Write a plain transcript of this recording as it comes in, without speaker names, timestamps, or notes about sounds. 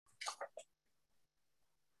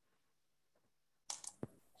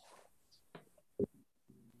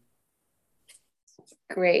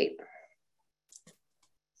Great.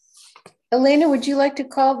 Elena, would you like to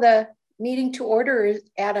call the meeting to order, or is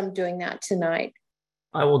Adam doing that tonight?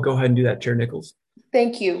 I will go ahead and do that, Chair Nichols.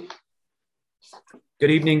 Thank you.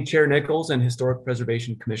 Good evening, Chair Nichols and Historic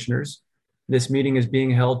Preservation Commissioners. This meeting is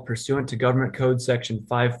being held pursuant to Government Code Section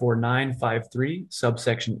 54953,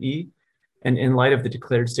 subsection E, and in light of the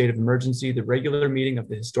declared state of emergency, the regular meeting of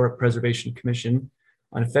the Historic Preservation Commission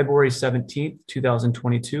on February 17th,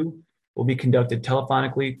 2022 will be conducted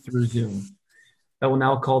telephonically through Zoom. I will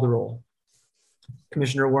now call the roll.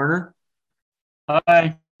 Commissioner Werner?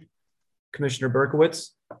 Aye. Commissioner Berkowitz?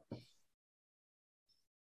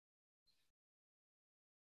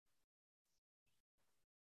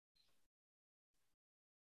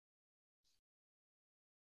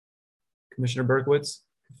 Commissioner Berkowitz,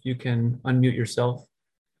 if you can unmute yourself.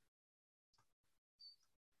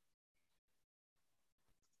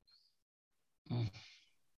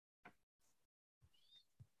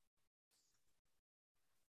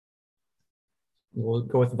 We'll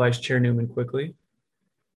go with Vice Chair Newman quickly.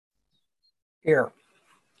 Here.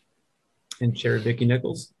 And Chair Vicki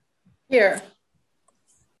Nichols. Here.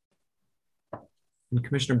 And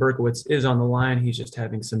Commissioner Berkowitz is on the line. He's just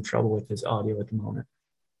having some trouble with his audio at the moment.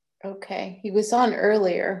 Okay, he was on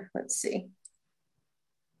earlier. Let's see.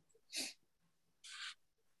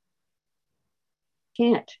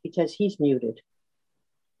 Can't, because he's muted.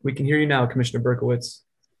 We can hear you now, Commissioner Berkowitz.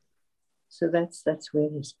 So that's where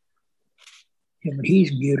it is. Yeah, but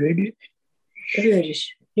he's muted. Everybody,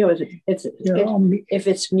 you know, if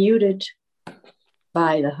it's muted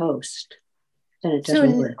by the host, then it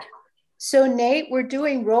doesn't work. So Nate, we're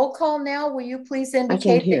doing roll call now. Will you please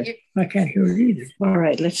indicate that you... I can't hear it either. All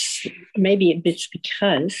right, maybe it's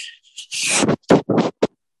because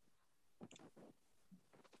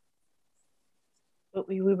but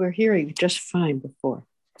we were hearing just fine before.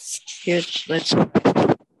 Let's see if that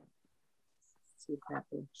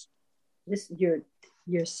works.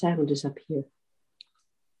 Your sound is up here.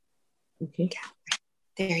 Okay.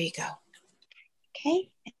 There you go.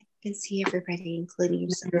 Okay. I can see everybody, including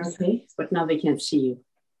yourself. Okay, but now they can't see you.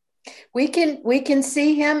 We can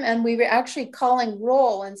see him, and we were actually calling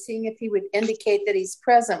roll and seeing if he would indicate that he's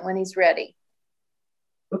present when he's ready.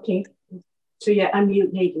 Okay. So yeah,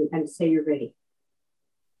 unmute Nate and say you're ready.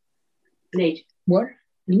 Nate. What?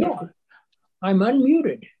 No, I'm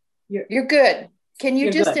unmuted. You're good. Can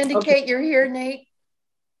you just indicate you're here, Nate?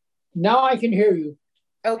 Now I can hear you.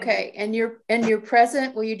 Okay, and you're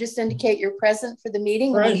present. Will you just indicate you're present for the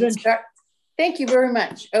meeting? Present. Thank you very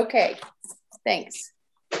much. Okay, thanks.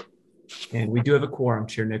 And we do have a quorum,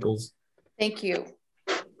 Chair Nichols. Thank you.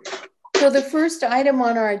 So the first item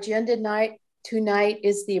on our agenda tonight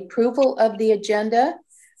is the approval of the agenda.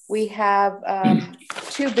 We have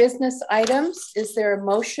two business items. Is there a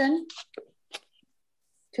motion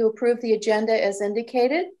to approve the agenda as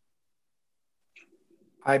indicated?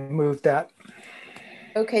 I move that.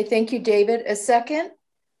 Okay, thank you, David. A second?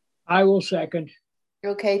 I will second.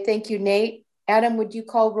 Okay, thank you, Nate. Adam, would you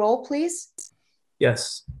call roll, please?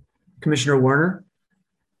 Yes. Commissioner Werner?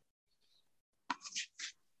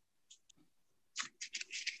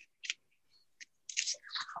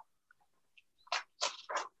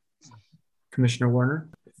 Commissioner Werner,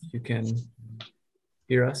 if you can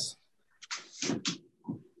hear us.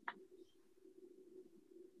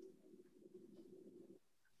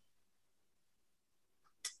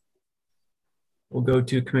 We'll go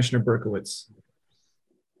to Commissioner Berkowitz.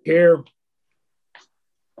 Here.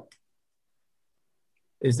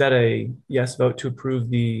 Is that a yes vote to approve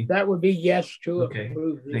the... That would be yes to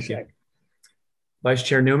approve the Thank second. you. Vice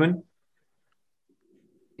Chair Newman?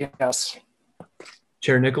 Yes.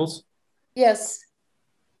 Chair Nichols? Yes.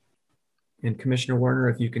 And Commissioner Werner,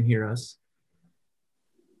 if you can hear us.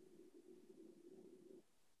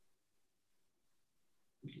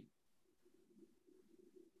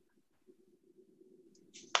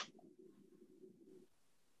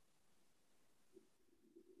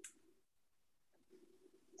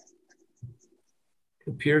 It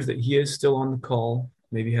appears that he is still on the call,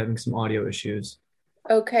 maybe having some audio issues.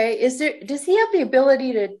 Okay, does he have the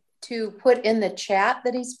ability to put in the chat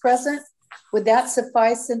that he's present? Would that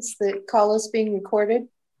suffice since the call is being recorded?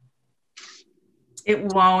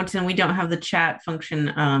 It won't, and we don't have the chat function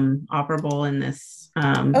operable in this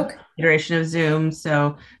iteration of Zoom.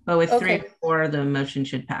 So, but with 3 or 4, the motion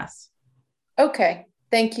should pass. Okay,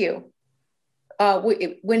 thank you.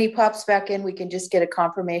 When he pops back in, we can just get a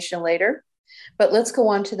confirmation later. But let's go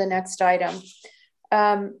on to the next item.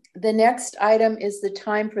 The next item is the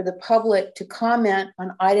time for the public to comment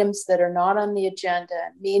on items that are not on the agenda,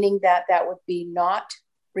 meaning that would be not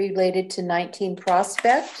related to 19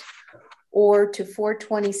 Prospect or to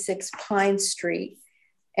 426 Pine Street.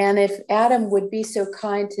 And if Adam would be so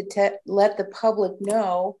kind to let the public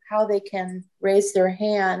know how they can raise their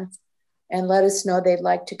hand and let us know they'd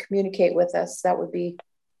like to communicate with us, that would be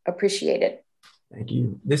appreciated. Thank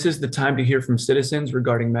you. This is the time to hear from citizens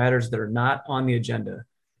regarding matters that are not on the agenda.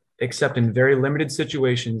 Except in very limited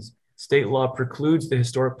situations, state law precludes the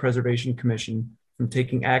Historic Preservation Commission from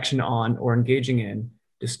taking action on or engaging in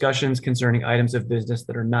discussions concerning items of business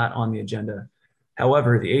that are not on the agenda.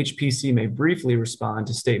 However, the HPC may briefly respond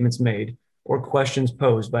to statements made or questions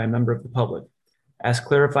posed by a member of the public, ask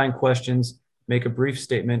clarifying questions, make a brief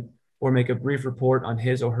statement, or make a brief report on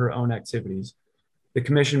his or her own activities. The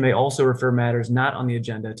commission may also refer matters not on the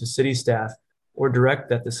agenda to city staff or direct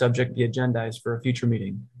that the subject be agendized for a future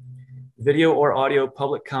meeting. Video or audio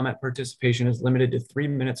public comment participation is limited to 3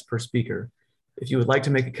 minutes per speaker. If you would like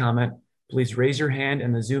to make a comment, please raise your hand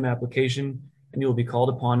in the Zoom application and you will be called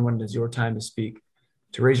upon when it is your time to speak.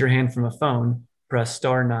 To raise your hand from a phone, press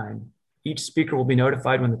 *9. Each speaker will be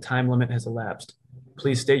notified when the time limit has elapsed.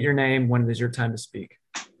 Please state your name when it is your time to speak.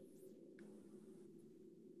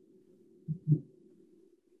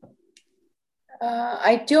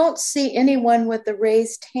 I don't see anyone with a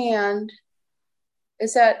raised hand.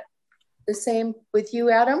 Is that the same with you,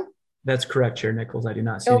 Adam? That's correct, Chair Nichols. I do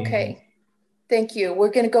not see any. Okay, thank you. We're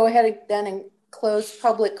going to go ahead then and close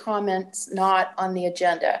public comments not on the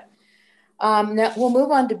agenda. Now we'll move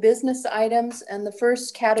on to business items, and the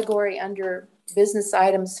first category under business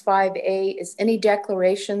items 5A is any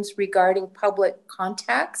declarations regarding public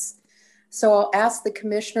contacts. So I'll ask the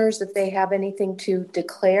commissioners if they have anything to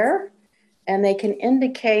declare, and they can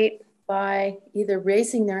indicate by either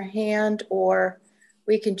raising their hand or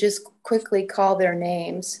we can just quickly call their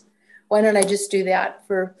names. Why don't I just do that?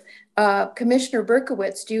 For Commissioner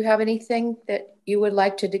Berkowitz, do you have anything that you would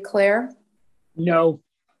like to declare? No.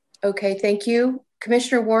 Okay, thank you.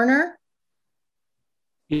 Commissioner Warner?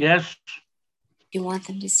 Yes. You want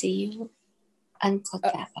them to see you? Unclick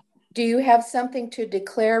that. Do you have something to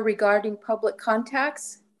declare regarding public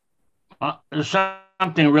contacts? There's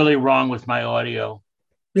something really wrong with my audio.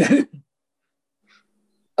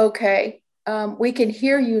 Okay, we can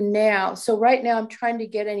hear you now. So right now I'm trying to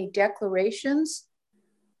get any declarations.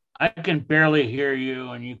 I can barely hear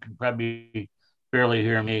you and you can probably barely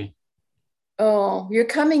hear me. Oh, you're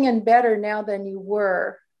coming in better now than you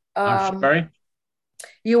were. I'm sorry?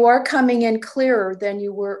 You are coming in clearer than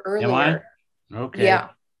you were earlier. Am I? Okay. Yeah.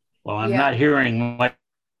 Well, I'm not hearing much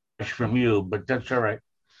from you, but that's all right.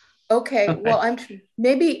 Okay. Well,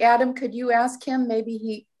 maybe Adam, could you ask him? Maybe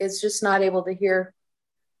he is just not able to hear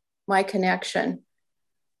my connection.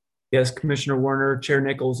 Yes, Commissioner Warner, Chair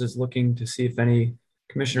Nichols is looking to see if any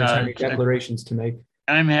commissioners have any declarations to make.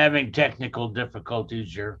 I'm having technical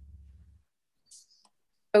difficulties here.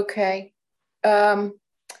 Okay.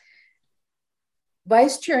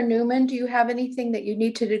 Vice Chair Newman, do you have anything that you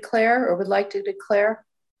need to declare or would like to declare?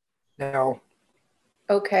 No.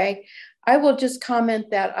 Okay. I will just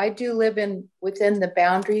comment that I do live within the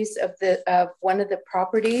boundaries of one of the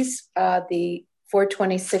properties, the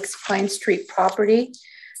 426 Pine Street property,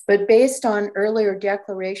 but based on earlier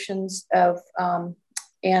declarations of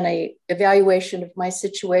and a evaluation of my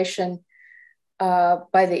situation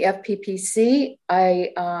by the FPPC,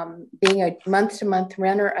 being a month-to-month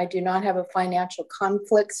renter, I do not have a financial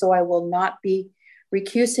conflict, so I will not be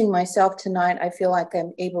recusing myself tonight. I feel like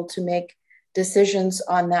I'm able to make decisions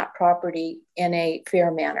on that property in a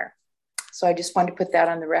fair manner. So I just wanted to put that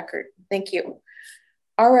on the record. Thank you.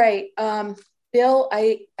 All right, Bill,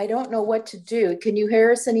 I don't know what to do. Can you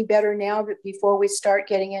hear us any better now before we start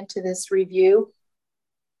getting into this review?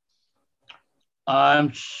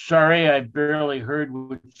 I'm sorry, I barely heard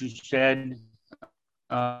what you said.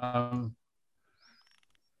 I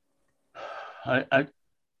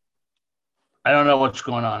don't know what's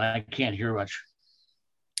going on. I can't hear much.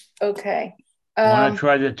 Okay. Want to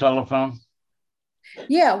try the telephone?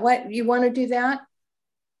 Yeah, what you want to do that?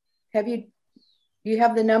 Have you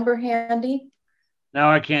have the number handy? No,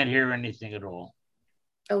 I can't hear anything at all.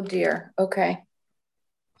 Oh dear. Okay.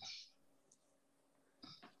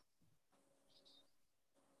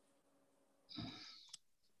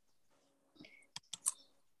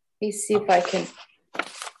 Let me see if I can.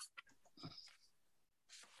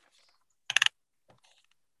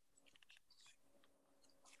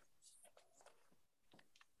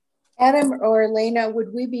 Adam or Elena,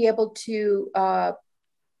 would we be able to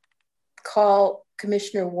call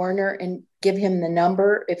Commissioner Warner and give him the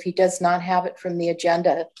number if he does not have it from the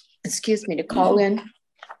agenda, excuse me, to call in?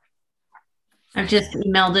 I've just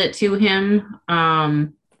emailed it to him.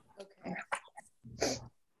 Okay.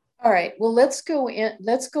 All right, well, let's go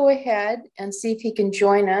ahead and see if he can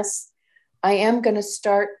join us. I am going to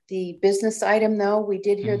start the business item though. We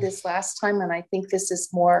did hear this last time, and I think this is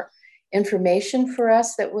more information for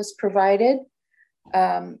us that was provided.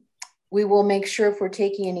 We will make sure if we're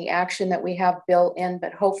taking any action that we have Bill in,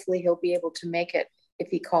 but hopefully he'll be able to make it if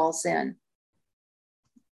he calls in.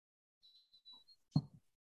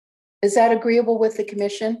 Is that agreeable with the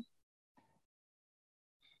commission?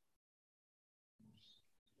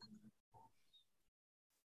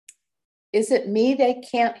 Is it me they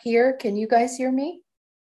can't hear? Can you guys hear me?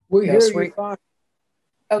 We hear you fine.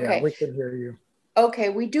 Okay. Yeah, we can hear you. Okay,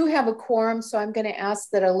 we do have a quorum, so I'm going to ask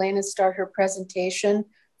that Elena start her presentation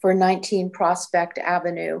for 19 Prospect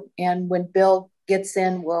Avenue. And when Bill gets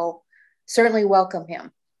in, we'll certainly welcome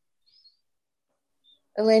him.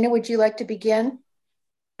 Elena, would you like to begin?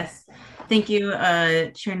 Yes, thank you,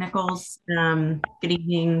 Chair Nichols. Good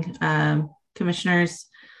evening, commissioners.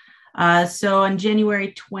 So on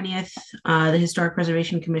January 20th, the Historic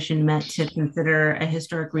Preservation Commission met to consider a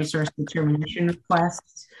historic resource determination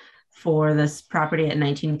request for this property at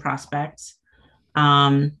 19 Prospect.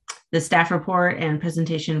 The staff report and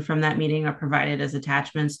presentation from that meeting are provided as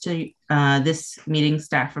attachments to this meeting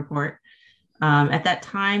staff report. At that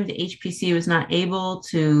time, the HPC was not able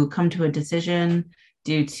to come to a decision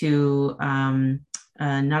due to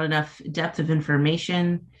not enough depth of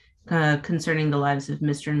information concerning the lives of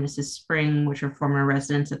Mr. and Mrs. Spring, which are former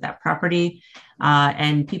residents at that property,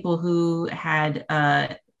 and people who had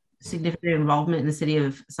significant involvement in the city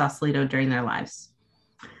of Sausalito during their lives.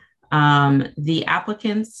 The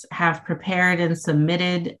applicants have prepared and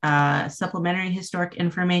submitted supplementary historic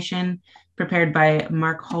information prepared by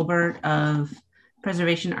Mark Hulbert of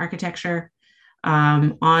Preservation Architecture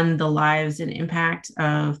on the lives and impact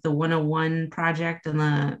of the 101 project and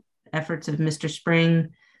the efforts of Mr. Spring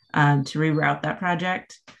to reroute that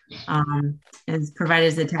project. Is provided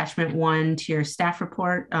as attachment 1 to your staff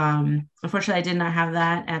report. Unfortunately, I did not have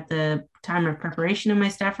that at the time of preparation of my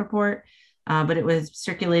staff report, but it was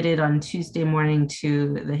circulated on Tuesday morning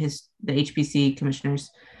to the HPC commissioners.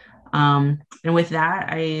 And with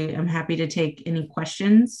that, I am happy to take any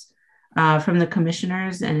questions from the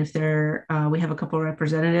commissioners. And if we have a couple of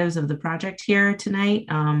representatives of the project here tonight,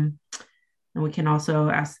 and we can also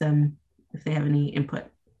ask them if they have any input.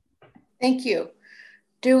 Thank you.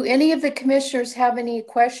 Do any of the commissioners have any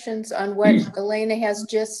questions on what Elena has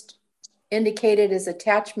just indicated as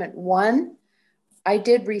attachment 1? I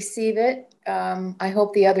did receive it. I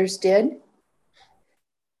hope the others did.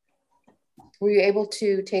 Were you able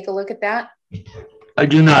to take a look at that? I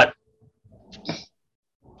do not.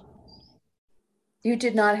 You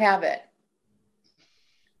did not have it.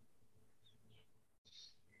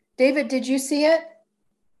 David, did you see it?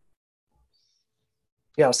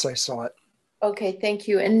 Yes, I saw it. Okay, thank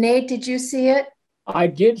you. And Nate, did you see it? I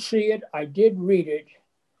did see it. I did read it.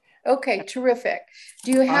 Okay, terrific.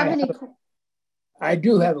 Do you have any? I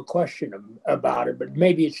do have a question about it, but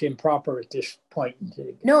maybe it's improper at this point.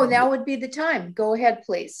 No, now would be the time. Go ahead,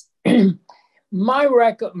 please. My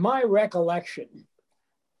recollection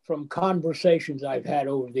from conversations I've had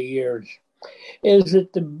over the years is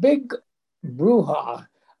that the big brouhaha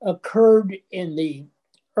occurred in the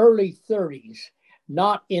early 30s,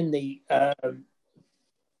 not in the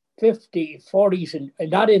 40s, and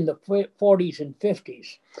not in the 40s and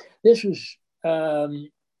 50s. This was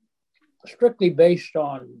strictly based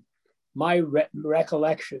on my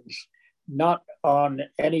recollections, not on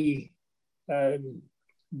any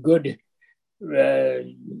good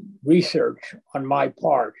research on my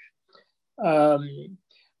part.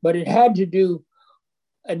 But it had to do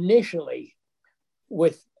initially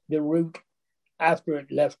with the route after it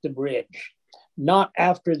left the bridge, not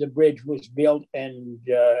after the bridge was built and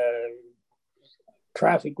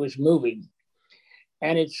traffic was moving.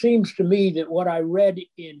 And it seems to me that what I read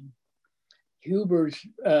in Huber's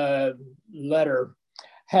letter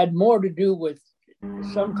had more to do with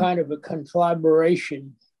some kind of a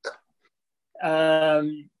conflagration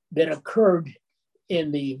that occurred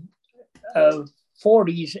in the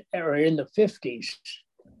 40s or in the 50s,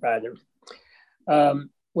 rather,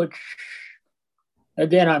 which,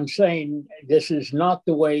 again, I'm saying this is not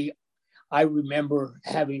the way I remember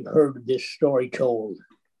having heard this story told.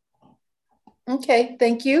 Okay,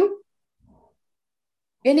 thank you.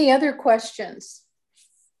 Any other questions?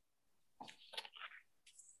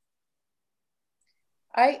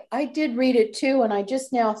 I did read it too, and I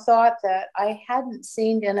just now thought that I hadn't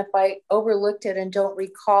seen, and if I overlooked it and don't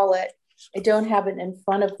recall it, I don't have it in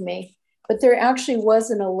front of me, but there actually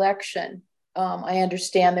was an election. I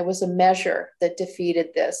understand there was a measure that defeated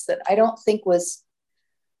this that I don't think was,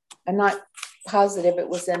 I'm not positive it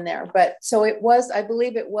was in there. But so it was, I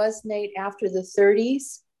believe it was, Nate, after the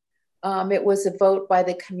 30s. It was a vote by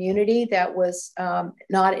the community that was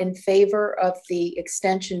not in favor of the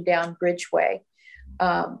extension down Bridgeway.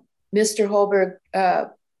 Mr. Holberg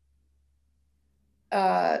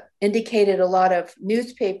indicated a lot of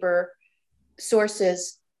newspaper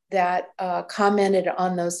sources that commented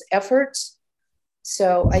on those efforts.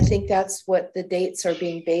 So I think that's what the dates are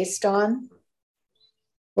being based on.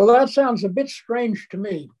 Well, that sounds a bit strange to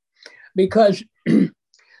me, because the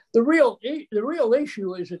real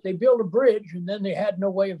issue is that they built a bridge and then they had no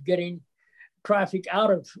way of getting traffic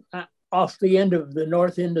out of off the end of the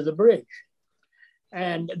north end of the bridge,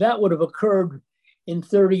 and that would have occurred in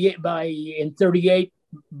 38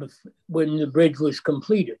 when the bridge was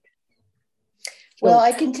completed. So, well,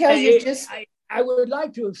 I can tell you I would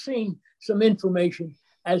like to have seen some information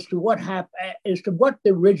as to what happened, as to what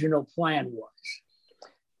the original plan was.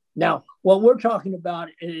 Now, what we're talking about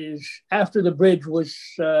is after the bridge was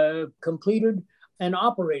completed and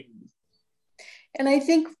operating. And I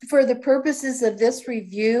think for the purposes of this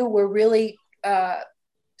review, we're really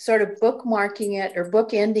sort of bookmarking it or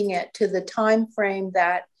bookending it to the time frame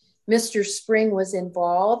that Mr. Spring was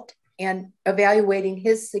involved and evaluating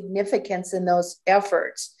his significance in those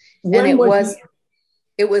efforts. And it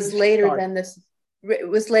was later than this. It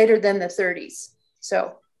was later than the 30s.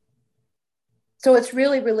 So it's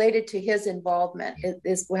really related to his involvement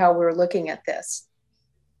is how we're looking at this,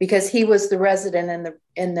 because he was the resident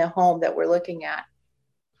in the home that we're looking at.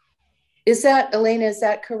 Is that, Elena, is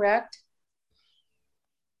that correct?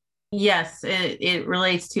 Yes, it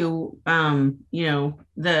relates to,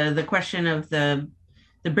 the question of the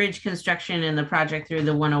bridge construction and the project through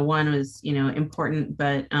the 101 was, important.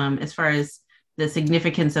 But as far as the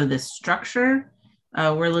significance of this structure,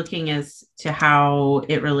 we're looking as to how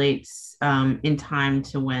it relates in time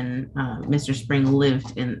to when Mr. Spring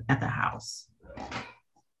lived at the house.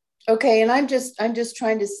 Okay, and I'm just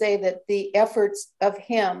trying to say that the efforts of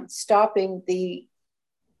him stopping the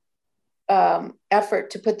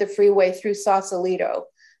effort to put the freeway through Sausalito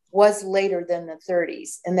was later than the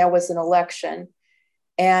 30s, and there was an election.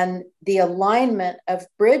 And the alignment of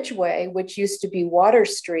Bridgeway, which used to be Water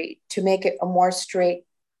Street, to make it a more straight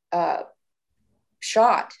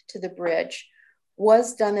shot to the bridge,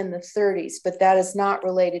 was done in the 30s, but that is not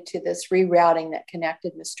related to this rerouting that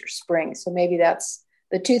connected Mr. Spring. So maybe that's,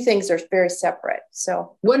 the two things are very separate.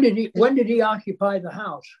 So when did he occupy the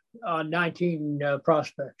house on 19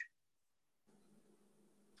 Prospect?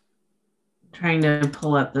 Trying to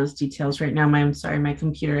pull up those details right now. I'm sorry, my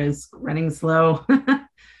computer is running slow.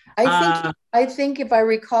 I think if I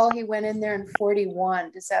recall, he went in there in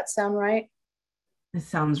 41. Does that sound right? It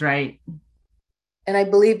sounds right. And I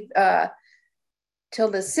believe till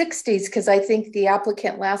the 60s, because I think the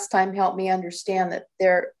applicant last time helped me understand that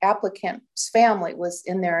their applicant's family was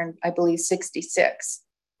in there in, I believe, 66.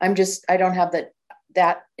 I don't have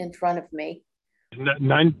that in front of me.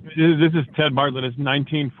 This is Ted Bartlett. It's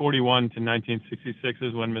 1941 to 1966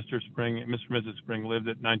 is when Mr. and Mrs. Spring lived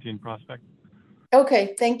at 19 Prospect.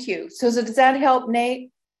 Okay, thank you. So does that help,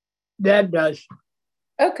 Nate? That does.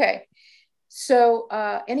 Okay. So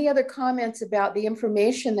any other comments about the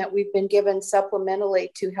information that we've been given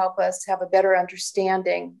supplementally to help us have a better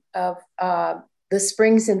understanding of the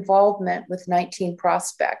Springs involvement with 19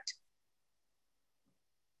 Prospect?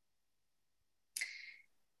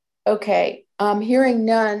 Okay, hearing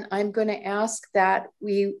none, I'm going to ask that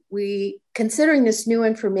we considering this new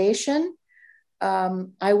information,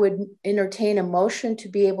 I would entertain a motion to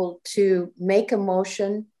be able to make a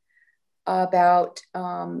motion about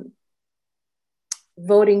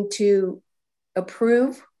voting to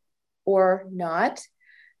approve or not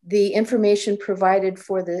the information provided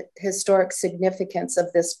for the historic significance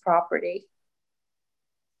of this property.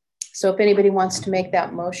 So if anybody wants to make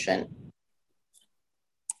that motion.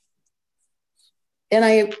 And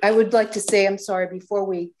I would like to say, I'm sorry, before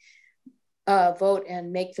we vote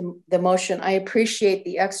and make the motion, I appreciate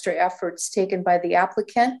the extra efforts taken by the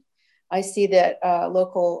applicant. I see that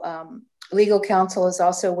local legal counsel has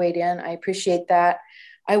also weighed in. I appreciate that.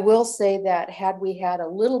 I will say that had we had a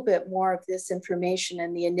little bit more of this information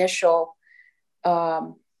in the initial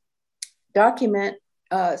document,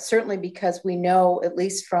 certainly because we know, at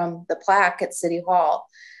least from the plaque at City Hall,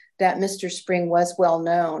 that Mr. Spring was well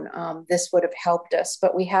known, this would have helped us,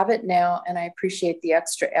 but we have it now, and I appreciate the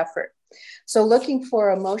extra effort. So looking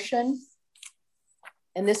for a motion,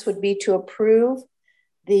 and this would be to approve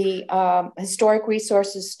the historic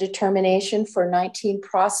resources determination for 19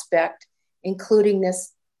 Prospect, including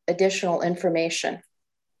this additional information.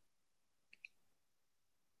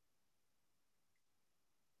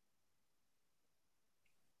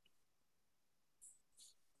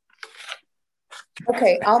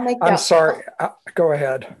 Okay, I'll make that. I'm sorry. Go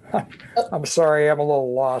ahead. I'm sorry. I'm a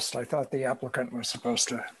little lost. I thought the applicant was supposed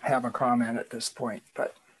to have a comment at this point,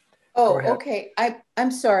 but oh, okay.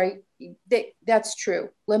 I'm sorry. That's true.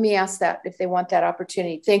 Let me ask that if they want that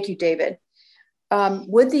opportunity. Thank you, David.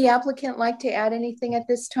 Would the applicant like to add anything at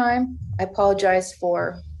this time? I apologize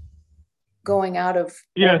for going out of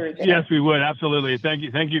order there. Yes, we would. Absolutely. Thank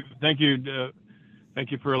you. Thank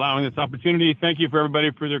you for allowing this opportunity. Thank you for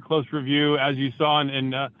everybody for their close review. As you saw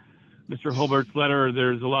in Mr. Holbert's letter,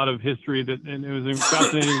 there's a lot of history and it was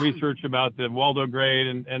fascinating research about the Waldo grade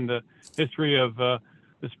and the history of the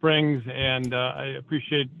Springs. And I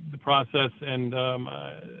appreciate the process. And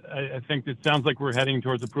I think it sounds like we're heading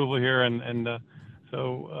towards approval here.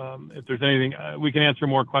 So if there's anything, we can answer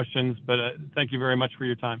more questions, but thank you very much for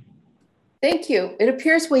your time. Thank you. It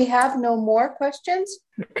appears we have no more questions.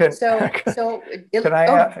 Can I,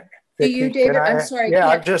 do you, David? I'm sorry. Yeah,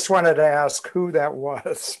 I just wanted to ask who that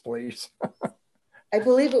was, please. I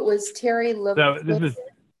believe it was Terry LaFrona.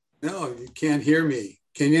 No, you can't hear me.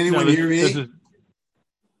 Can anyone hear me?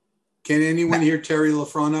 Can anyone hear Terry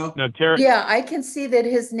LaFrona? No, Terry. Yeah, I can see that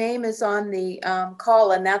his name is on the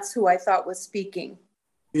call, and that's who I thought was speaking.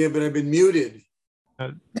 Yeah, but I've been muted.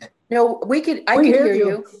 No, I could hear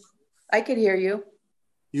you. I could hear you.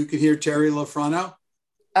 You could hear Terry LaFrona?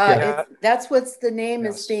 That's what's the name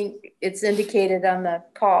is being, it's indicated on the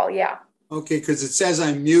call, yeah. Okay, because it says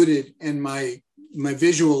I'm muted and my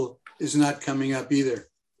visual is not coming up either.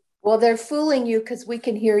 Well, they're fooling you because we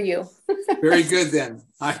can hear you. Very good then.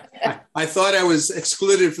 I thought I was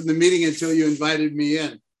excluded from the meeting until you invited me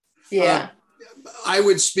in. Yeah. I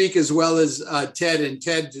would speak as well as Ted, and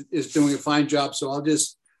Ted is doing a fine job, so I'll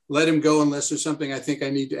just let him go unless there's something I think I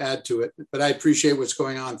need to add to it. But I appreciate what's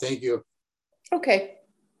going on. Thank you. Okay.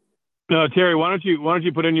 No, Terry, why don't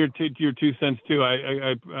you put in your 2 cents too?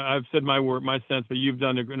 I've said my sense, but you've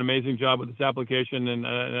done an amazing job with this application, and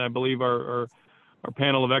I believe our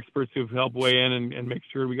panel of experts who've helped weigh in and make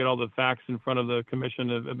sure we get all the facts in front of the commission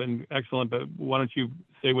have been excellent. But why don't you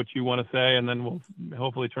say what you want to say, and then we'll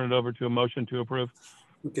hopefully turn it over to a motion to approve.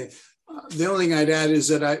 Okay. The only thing I'd add is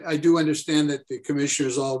that I do understand that the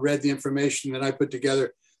commissioners all read the information that I put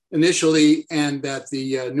together initially, and that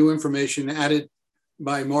the new information added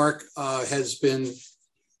by Mark has been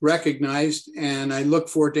recognized. And I look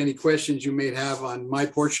forward to any questions you may have on my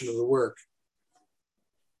portion of the work.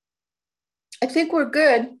 I think we're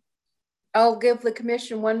good. I'll give the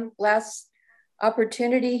commission one last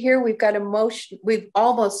opportunity here. We've got a motion. We've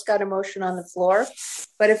almost got a motion on the floor,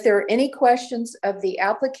 but if there are any questions of the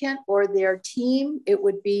applicant or their team, it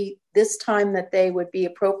would be this time that they would be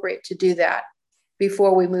appropriate to do that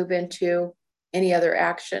before we move into any other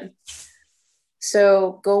action.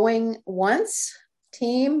 So going once,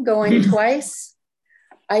 team, going twice.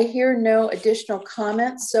 I hear no additional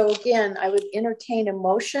comments. So again, I would entertain a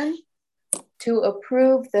motion to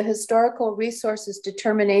approve the historical resources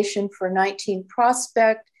determination for 19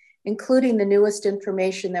 Prospect, including the newest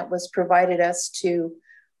information that was provided us to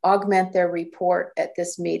augment their report at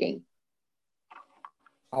this meeting.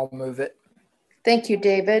 I'll move it. Thank you,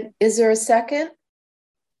 David. Is there a second?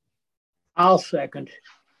 I'll second.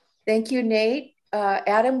 Thank you, Nate.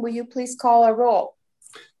 Adam, will you please call our roll?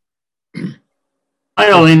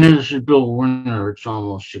 Hi, Elena. This is Bill Werner. It's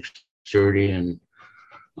almost 6:30, and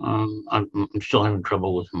I'm still having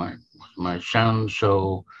trouble with my sound.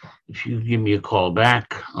 So if you give me a call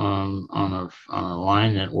back on a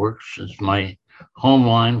line that works, it's my home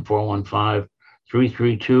line,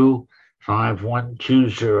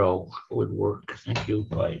 415-332-5120 would work. Thank you.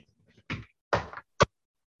 Bye.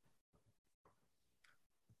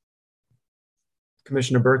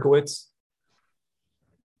 Commissioner Berkowitz.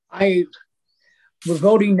 We're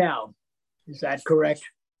voting now. Is that correct?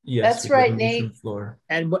 Yes, that's right, Nate. Floor.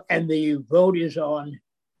 And the vote is on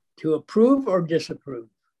to approve or disapprove.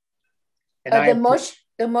 And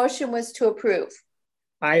the motion was to approve.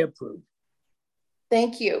 I approve.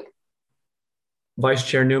 Thank you. Vice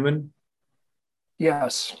Chair Newman.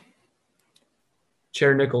 Yes.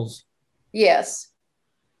 Chair Nichols. Yes.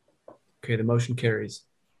 Okay, the motion carries.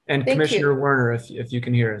 And Thank Commissioner you. Werner, if you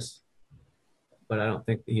can hear us, but I don't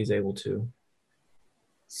think that he's able to.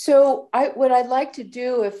 So what I'd like to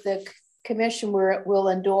do, if the commission will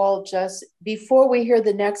indulge us, before we hear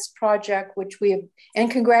the next project, which we have,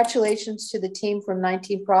 and congratulations to the team from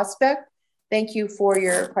 19 Prospect. Thank you for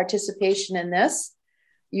your participation in this.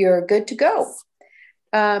 You're good to go.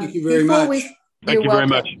 Thank you very much. Thank you very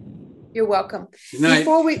much. You're welcome. Good night.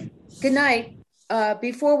 Good night.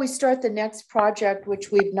 Before we start the next project,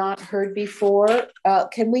 which we've not heard before,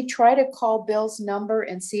 can we try to call Bill's number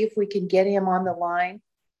and see if we can get him on the line?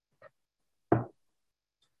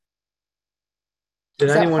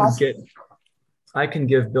 Did anyone get, I can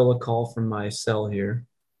give Bill a call from my cell here.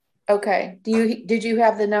 Okay. Did you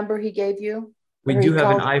have the number he gave you? We do have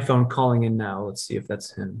an iPhone calling in now. Let's see if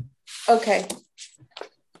that's him. Okay.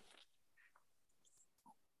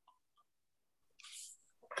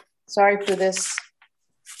 Sorry for this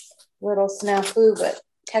little snafu, but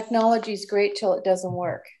technology is great till it doesn't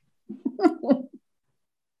work.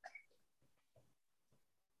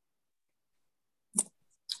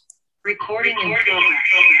 Recording in progress.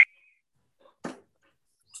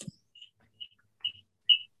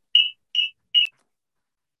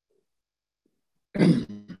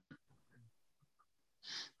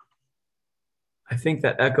 I think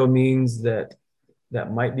that echo means that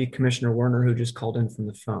might be Commissioner Werner, who just called in from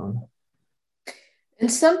the phone.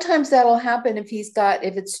 And sometimes that'll happen if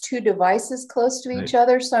it's two devices close to each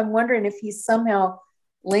other. So I'm wondering if he's somehow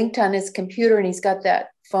linked on his computer and he's got that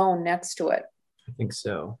phone next to it. I think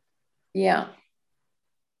so. Yeah.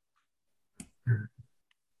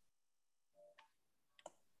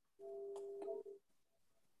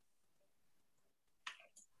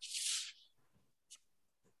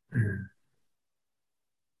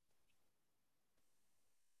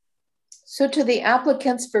 So to the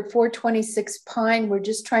applicants for 426 Pine, we're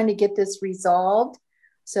just trying to get this resolved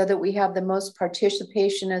so that we have the most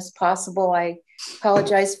participation as possible. I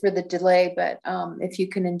apologize for the delay, but if you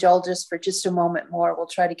can indulge us for just a moment more, we'll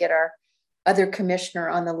try to get our other commissioner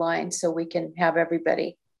on the line so we can have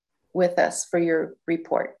everybody with us for your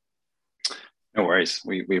report. No worries.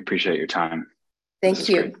 We appreciate your time. Thank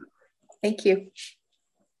you. Great. Thank you.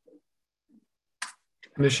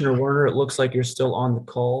 Commissioner Werner, it looks like you're still on the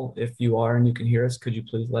call. If you are and you can hear us, could you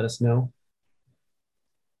please let us know?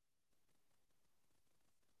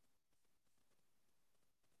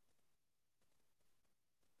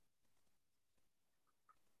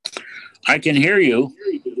 I can hear you.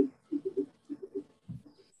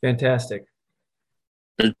 Fantastic.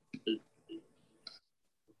 I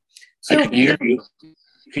can hear you.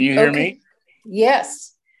 Can you hear me?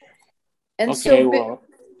 Yes. And okay,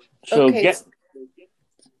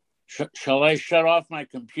 shall I shut off my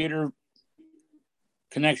computer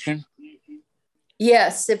connection?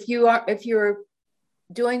 Yes, if you're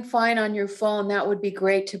doing fine on your phone, that would be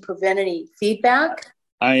great to prevent any feedback.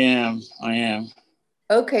 I am.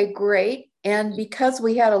 Okay, great. And because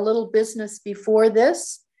we had a little business before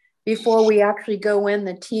we actually go in,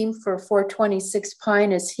 the team for 426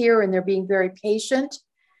 Pine is here and they're being very patient.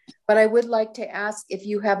 But I would like to ask if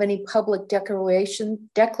you have any public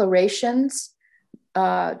declarations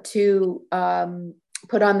to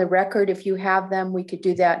put on the record. If you have them, we could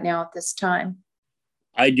do that now at this time.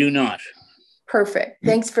 I do not. Perfect.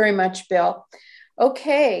 Thanks very much, Bill.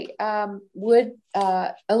 Okay.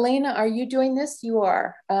 Elena, are you doing this? You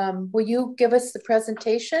are. Will you give us the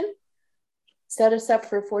presentation? Set us up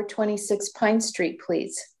for 426 Pine Street,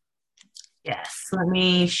 please. Yes. Let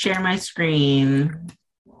me share my screen.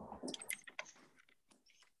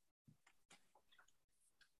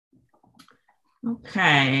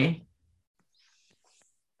 Okay.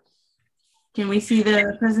 Can we see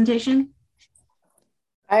the presentation?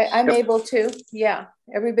 I'm able to. Yeah.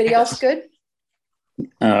 Everybody else good?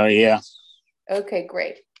 Yeah. Okay,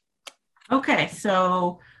 great. Okay,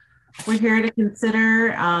 so we're here to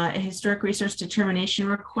consider a historic resource determination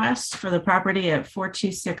request for the property at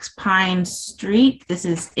 426 Pine Street. This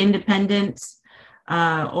is independent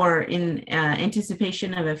or in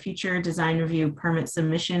anticipation of a future design review permit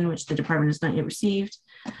submission, which the department has not yet received.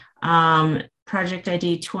 Project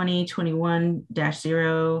ID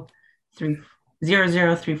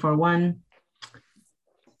 2021-00341.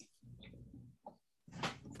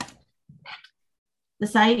 The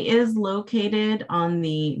site is located on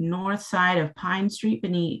the north side of Pine Street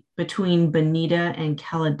between Bonita and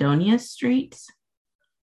Caledonia Streets.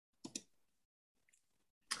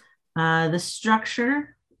 The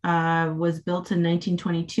structure was built in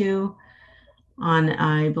 1922 on,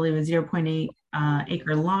 I believe, a 0.8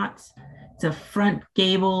 acre lot. It's a front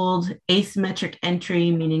gabled asymmetric entry,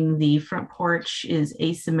 meaning the front porch is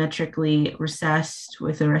asymmetrically recessed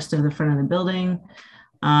with the rest of the front of the building.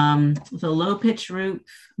 With a low pitch roof,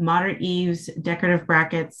 moderate eaves, decorative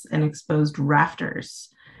brackets, and exposed rafters.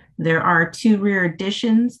 There are two rear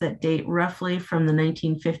additions that date roughly from the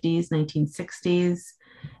 1950s, 1960s,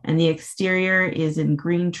 and the exterior is in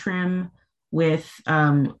green trim with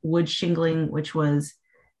wood shingling, which was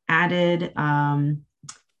added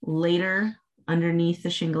later. Underneath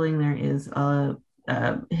the shingling, there is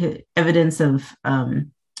evidence of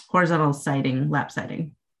horizontal siding, lap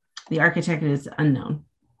siding. The architect is unknown.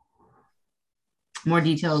 More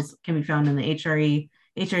details can be found in the HRD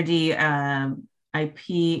IP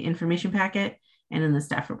information packet and in the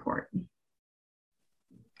staff report.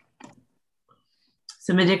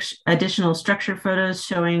 Some additional structure photos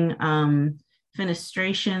showing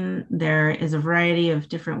fenestration. There is a variety of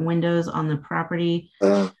different windows on the property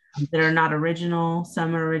that are not original.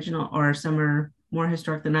 Some are original or some are more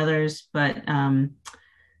historic than others, but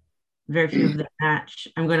very few of them match.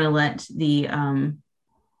 I'm going to let the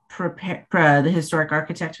historic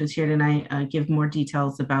architect who's here tonight give more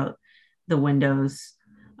details about the windows.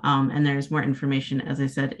 And there's more information, as I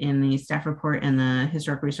said, in the staff report and the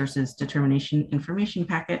historic resources determination information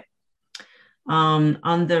packet.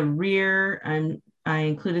 On the rear, I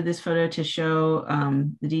included this photo to show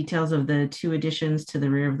the details of the 2 additions to the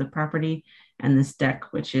rear of the property and this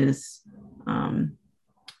deck, which is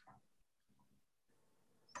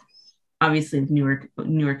obviously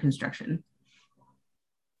newer construction.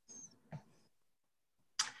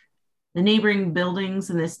 The neighboring buildings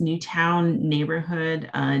in this Newtown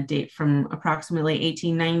neighborhood date from approximately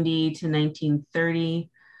 1890 to 1930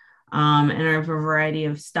 and are of a variety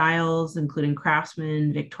of styles, including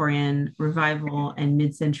Craftsman, Victorian, Revival, and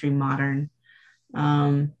mid-century modern.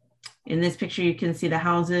 In this picture, you can see the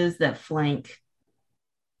houses that flank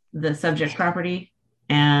the subject property,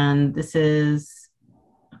 and this is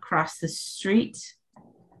across the street.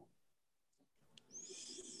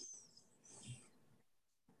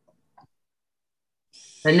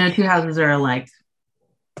 But no 2 houses are alike.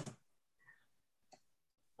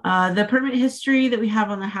 The permit history that we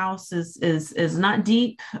have on the house is not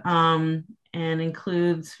deep and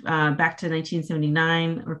includes back to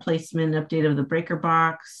 1979, replacement update of the breaker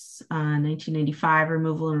box, 1985,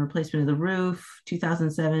 removal and replacement of the roof,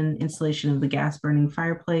 2007, installation of the gas burning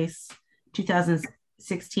fireplace,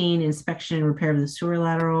 2016, inspection and repair of the sewer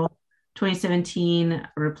lateral, 2017,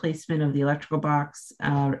 replacement of the electrical box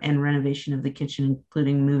and renovation of the kitchen,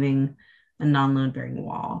 including moving a non-load bearing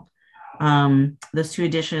wall. Those 2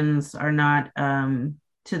 additions are not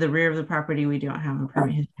to the rear of the property. We don't have a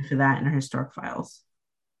permit history for that in our historic files.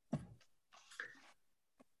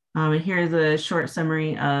 And here's a short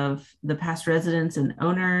summary of the past residents and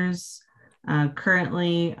owners.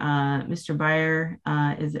 Currently, Mr. Beyer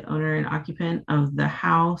is the owner and occupant of the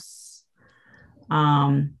house.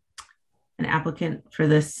 An applicant for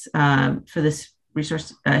this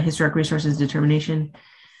resource historic resources determination.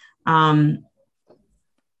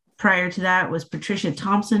 Prior to that was Patricia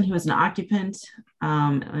Thompson, who was an occupant,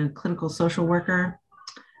 a clinical social worker.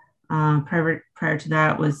 Prior to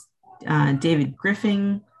that was David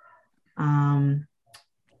Griffin, back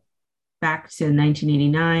to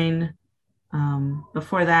 1989.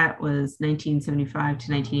 Before that was 1975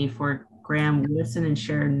 to 1984, Graham Wilson and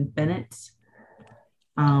Sharon Bennett.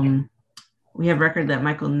 We have record that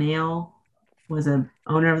Michael Nail was an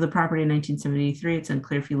owner of the property in 1973. It's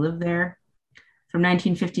unclear if he lived there. From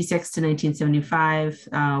 1956 to 1975,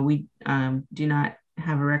 we do not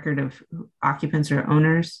have a record of occupants or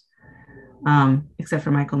owners, except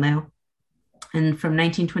for Michael Nail. And from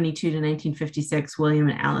 1922 to 1956, William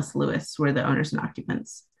and Alice Lewis were the owners and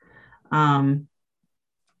occupants.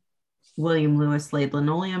 William Lewis laid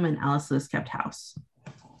linoleum and Alice Lewis kept house.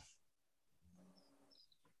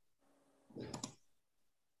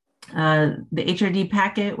 The HRD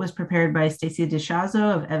packet was prepared by Stacy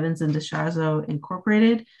DeShazo of Evans and DeShazo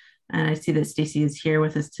Incorporated. And I see that Stacy is here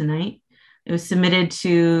with us tonight. It was submitted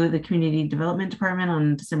to the Community Development Department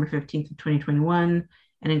on December 15th of 2021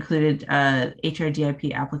 and included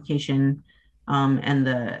HRDIP application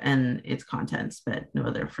and its contents, but no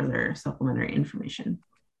other further supplementary information.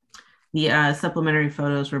 The supplementary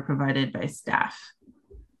photos were provided by staff.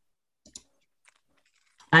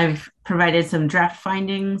 I've provided some draft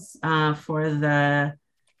findings for the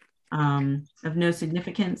of no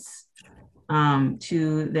significance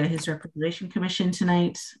to the Historic Preservation Commission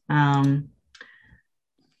tonight.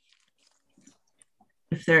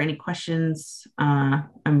 If there are any questions,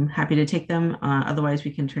 I'm happy to take them. Otherwise,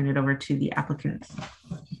 we can turn it over to the applicants.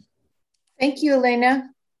 Thank you, Elena.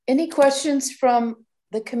 Any questions from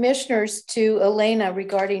the commissioners to Elena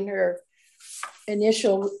regarding her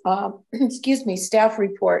initial, staff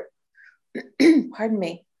report? Pardon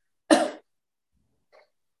me.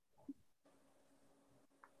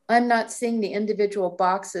 I'm not seeing the individual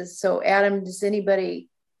boxes. So Adam, does anybody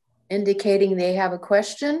indicating they have a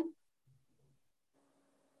question?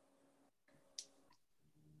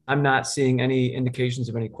 I'm not seeing any indications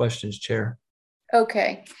of any questions, Chair.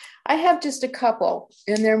 Okay, I have just a couple,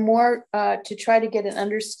 and they're more to try to get an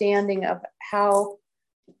understanding of how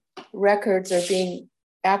records are being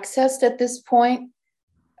accessed at this point.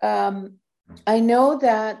 I know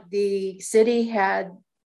that the city had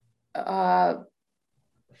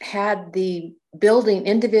had the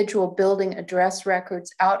individual building address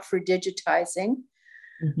records out for digitizing.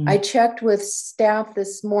 Mm-hmm. I checked with staff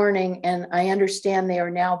this morning, and I understand they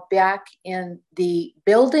are now back in the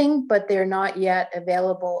building, but they're not yet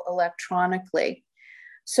available electronically.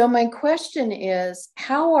 So my question is,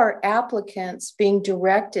 how are applicants being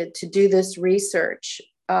directed to do this research?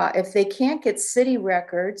 If they can't get city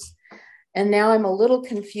records, and now I'm a little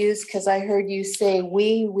confused because I heard you say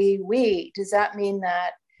we. Does that mean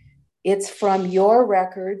that it's from your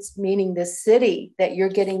records, meaning the city, that you're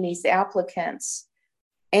getting these applicants?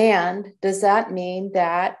 And does that mean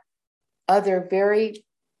that other very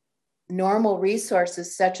normal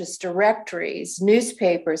resources such as directories,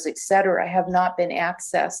 newspapers, etc., have not been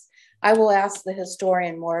accessed? I will ask the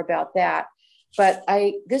historian more about that. But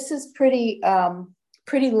this is pretty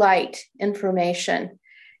light information.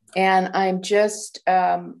 And I'm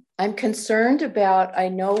concerned about, I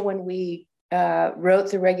know when we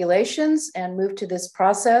wrote the regulations and moved to this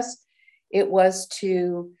process, it was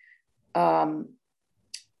to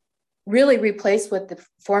really replace what the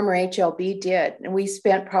former HLB did. And we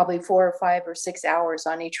spent probably 4 or 5 or 6 hours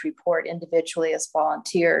on each report individually as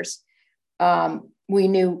volunteers. We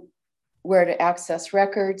knew where to access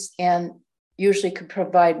records and usually could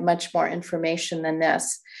provide much more information than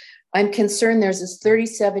this. I'm concerned there's this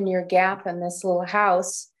 37-year gap in this little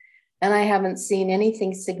house, and I haven't seen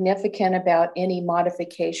anything significant about any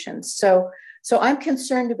modifications. So I'm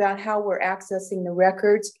concerned about how we're accessing the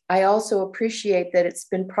records. I also appreciate that it's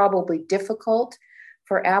been probably difficult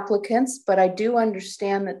for applicants, but I do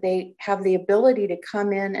understand that they have the ability to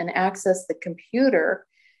come in and access the computer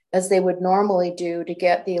as they would normally do to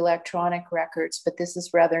get the electronic records, but this is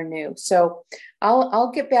rather new. So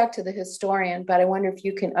I'll get back to the historian, but I wonder if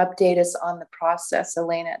you can update us on the process,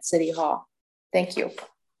 Elena, at City Hall. Thank you.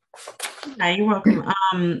 Yeah, you're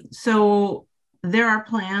welcome. So there are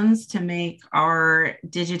plans to make our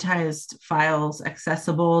digitized files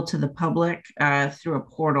accessible to the public through a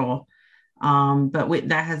portal, but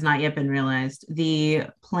that has not yet been realized. The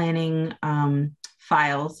planning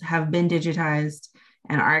files have been digitized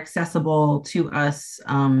and are accessible to us.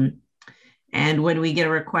 And when we get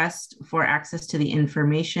a request for access to the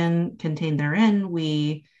information contained therein,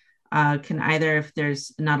 we can either, if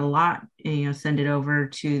there's not a lot, send it over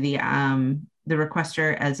to the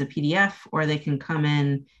requester as a PDF, or they can come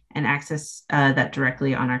in and access that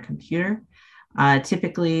directly on our computer.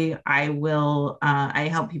 Typically, I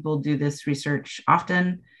help people do this research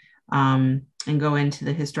often and go into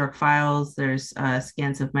the historic files. There's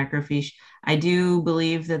scans of microfiche. I do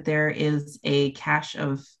believe that there is a cache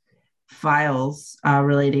of files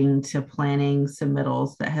relating to planning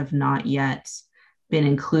submittals that have not yet been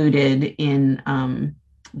included in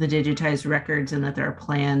the digitized records, and that there are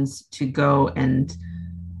plans to go and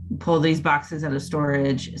pull these boxes out of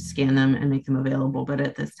storage, scan them, and make them available. But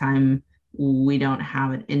at this time, we don't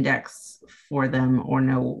have an index for them or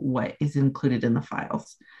know what is included in the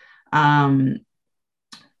files. And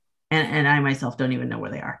I myself don't even know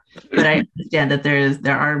where they are, but I understand that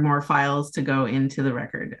there are more files to go into the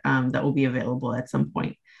record that will be available at some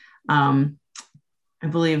point. I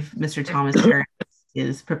believe Mr. Thomas Harris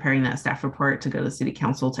is preparing that staff report to go to the City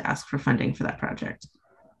Council to ask for funding for that project.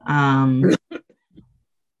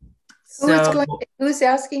 Who's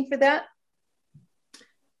asking for that?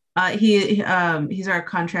 He's our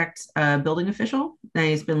contract building official, and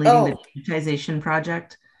he's been leading the digitization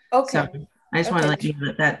project. Okay. So I just want to let you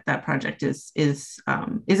know that project is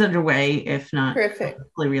underway, if not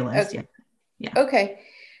fully realized yet. Yeah. Okay.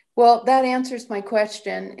 Well, that answers my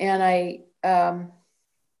question, and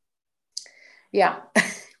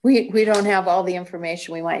we don't have all the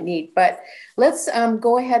information we might need, but let's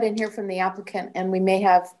go ahead and hear from the applicant, and we may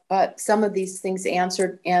have some of these things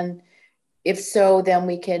answered, and if so, then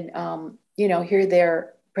we can hear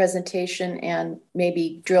their presentation and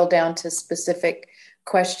maybe drill down to specific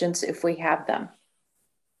questions if we have them.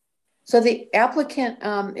 So the applicant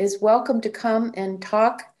is welcome to come and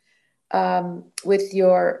talk with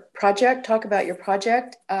your project, talk about your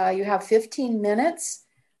project. You have 15 minutes,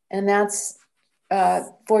 and that's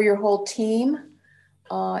for your whole team.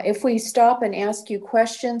 If we stop and ask you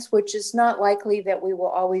questions, which is not likely that we will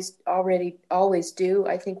always do,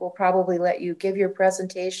 I think we'll probably let you give your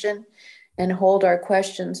presentation and hold our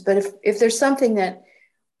questions. But if there's something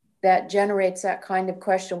that generates that kind of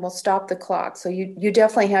question, we'll stop the clock. So you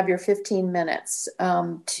definitely have your 15 minutes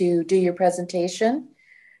to do your presentation.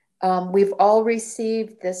 We've all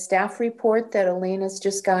received the staff report that Elena's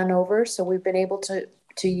just gone over, so we've been able to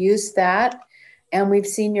use that. And we've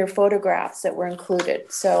seen your photographs that were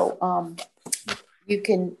included. So you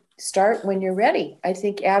can start when you're ready. I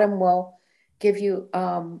think Adam will give you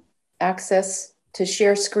access to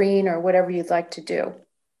share screen or whatever you'd like to do.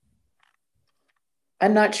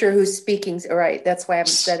 I'm not sure who's speaking. All right, that's why I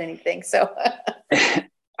haven't said anything. So,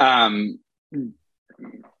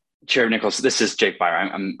 Chair Nichols, this is Jake Byer.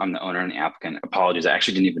 I'm the owner and the applicant. Apologies, I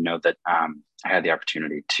actually didn't even know that I had the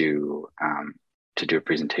opportunity to do a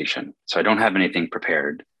presentation. So I don't have anything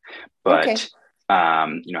prepared, but okay.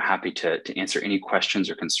 Happy to answer any questions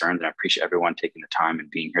or concerns. And I appreciate everyone taking the time and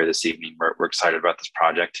being here this evening. We're excited about this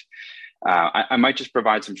project. I might just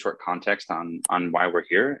provide some short context on why we're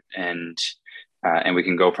here, and we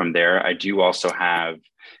can go from there. I do also have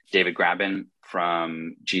David Grabin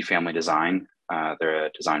from G Family Design. They're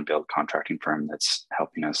a design build contracting firm that's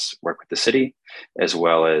helping us work with the city, as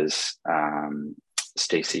well as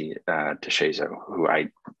Stacy DeShazo, who I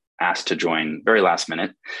asked to join very last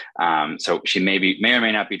minute. So she may or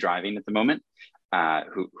may not be driving at the moment, but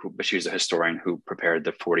she was a historian who prepared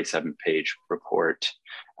the 47-page report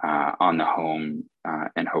on the home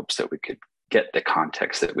in hopes that we could get the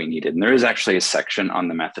context that we needed. And there is actually a section on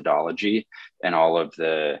the methodology and all of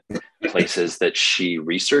the places that she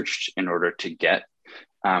researched in order to get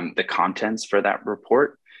the contents for that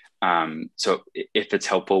report. So if it's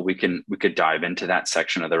helpful, we could dive into that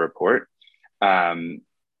section of the report.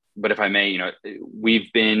 But if I may,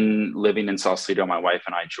 we've been living in Sausalito, my wife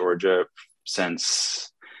and I, Georgia,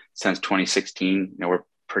 since 2016. We're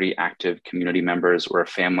pretty active community members. We're a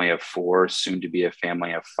family of 4, soon to be a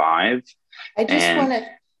family of 5. I just want to,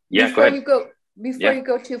 before you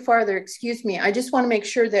go too farther, excuse me, I just want to make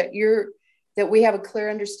sure that we have a clear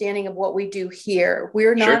understanding of what we do here.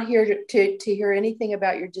 We're not here to hear anything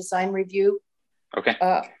about your design review. Okay.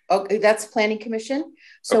 Okay, that's Planning Commission.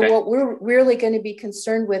 So what we're really going to be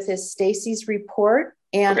concerned with is Stacy's report.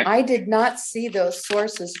 And I did not see those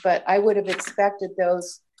sources, but I would have expected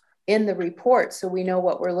those in the report so we know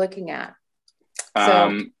what we're looking at.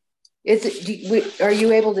 So are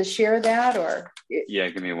you able to share that or? Yeah,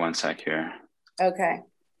 give me one sec here. Okay.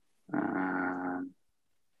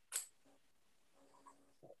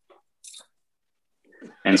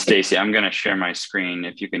 And Stacy, I'm going to share my screen.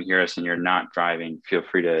 If you can hear us and you're not driving, feel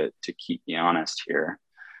free to keep me honest here.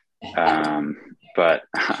 But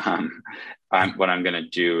what I'm going to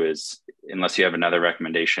do is, unless you have another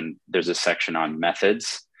recommendation, there's a section on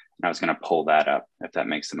methods. And I was going to pull that up if that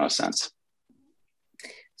makes the most sense.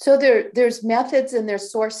 So there's methods and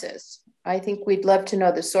there's sources. I think we'd love to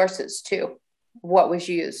know the sources too, what was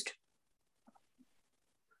used.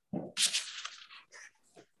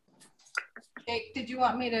 Jake, did you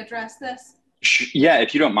want me to address this? Yeah,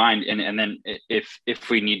 if you don't mind. And then if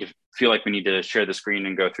we need to feel like we need to share the screen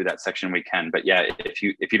and go through that section, we can. But yeah, if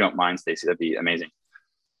you don't mind, Stacy, that'd be amazing.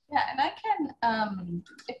 Yeah, and I can,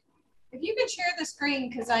 if you could share the screen,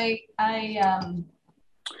 because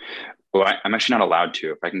well, I'm actually not allowed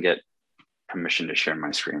to. If I can get permission to share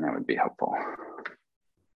my screen, that would be helpful.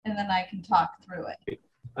 And then I can talk through it.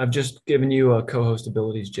 I've just given you co-host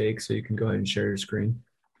abilities, Jake, so you can go ahead and share your screen.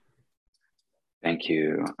 Thank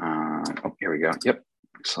you. Oh, here we go. Yep,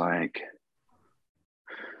 looks like.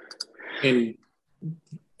 And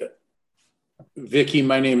Vicki,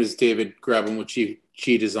 my name is David Grabin with G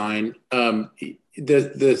Design.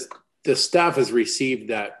 The staff has received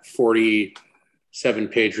that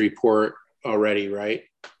 47-page report already, right?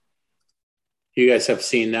 You guys have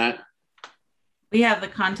seen that? We have the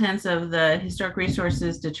contents of the Historic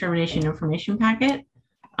Resources Determination Information Packet,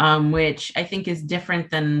 which I think is different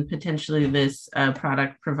than potentially this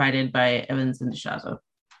product provided by Evans and DeShazo.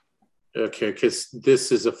 Okay, because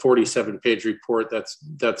this is a 47-page report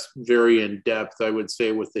that's very in-depth, I would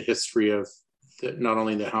say, with the history of not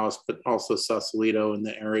only the house, but also Sausalito and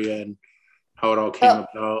the area and how it all came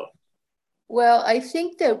about. Well, I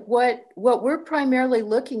think that what we're primarily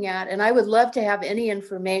looking at, and I would love to have any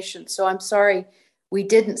information, so I'm sorry we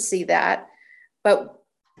didn't see that, but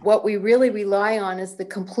what we really rely on is the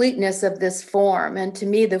completeness of this form. And to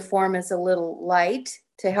me, the form is a little light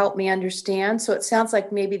to help me understand. So it sounds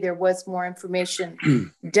like maybe there was more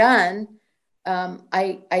information done.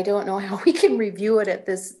 I don't know how we can review it at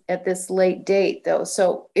this late date though.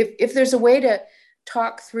 So if there's a way to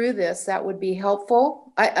talk through this, that would be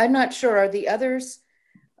helpful. I'm not sure. Are the others?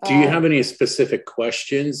 Do you have any specific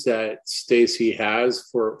questions that Stacy has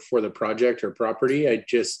for the project or property?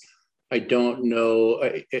 I don't know.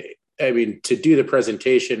 I mean, to do the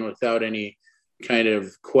presentation without any kind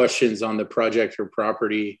of questions on the project or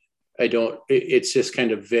property, it's just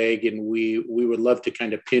kind of vague, and we would love to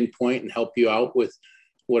kind of pinpoint and help you out with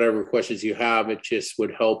whatever questions you have. It just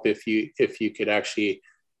would help if you could actually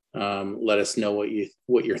let us know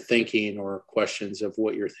what you're thinking or questions of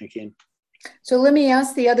what you're thinking. So let me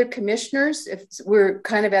ask the other commissioners if we're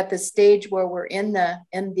kind of at the stage where we're in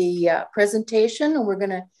the presentation, and we're going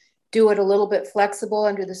to do it a little bit flexible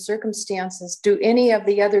under the circumstances. Do any of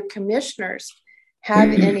the other commissioners have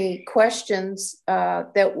any questions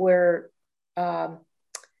that were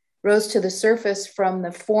rose to the surface from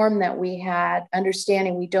the form that we had,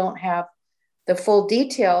 understanding we don't have the full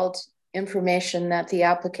detailed information that the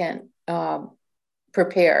applicant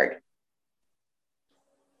prepared?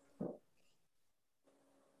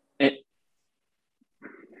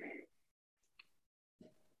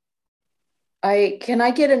 Can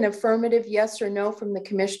I get an affirmative yes or no from the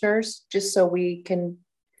commissioners, just so we can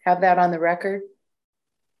have that on the record?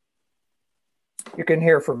 You can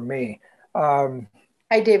hear from me.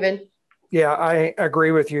 Hi, David. Yeah, I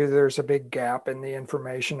agree with you. There's a big gap in the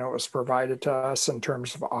information that was provided to us in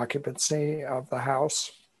terms of occupancy of the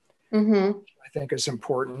house. Mm-hmm. I think is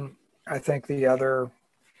important. I think the other,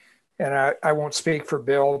 and I won't speak for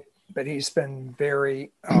Bill, but he's been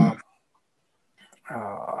very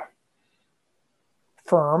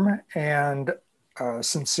firm and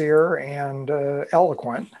sincere and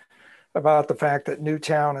eloquent about the fact that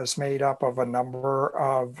Newtown is made up of a number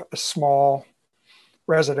of small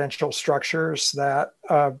residential structures that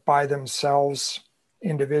by themselves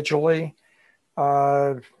individually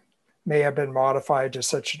may have been modified to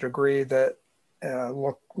such a degree that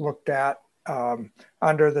looked at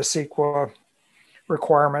under the CEQA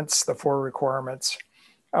requirements, the 4 requirements,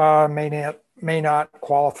 may not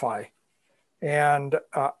qualify. And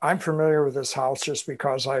I'm familiar with this house just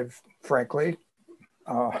because I've frankly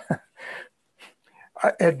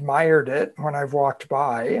admired it when I've walked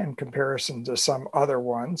by in comparison to some other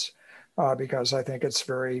ones, because I think it's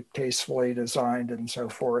very tastefully designed and so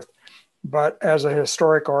forth. But as a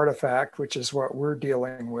historic artifact, which is what we're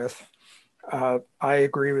dealing with, I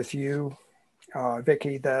agree with you,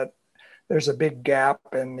 Vicki, that there's a big gap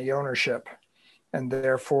in the ownership, and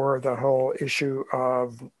therefore the whole issue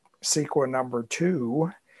of CEQA number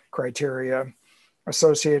 2 criteria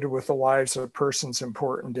associated with the lives of persons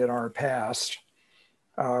important in our past,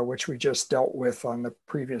 which we just dealt with on the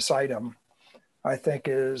previous item, I think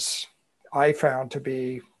I found to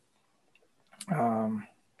be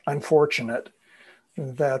unfortunate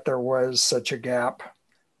that there was such a gap.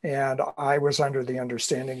 And I was under the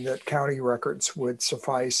understanding that county records would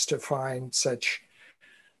suffice to find such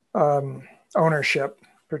ownership,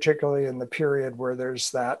 particularly in the period where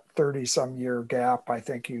there's that 30-some year gap I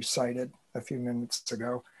think you cited a few minutes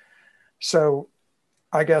ago. So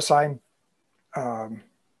I guess I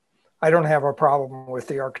don't have a problem with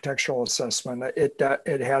the architectural assessment.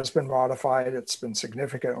 It has been modified. It's been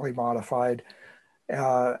significantly modified.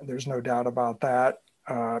 There's no doubt about that.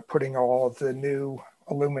 Putting all of the new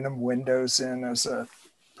aluminum windows in is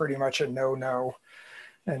pretty much a no-no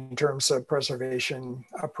in terms of preservation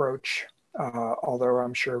approach. Although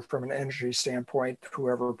I'm sure from an energy standpoint,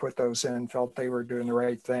 whoever put those in felt they were doing the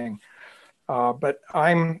right thing. But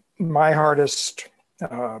the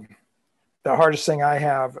hardest thing I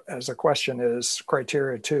have as a question is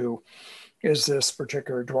criteria 2. Is this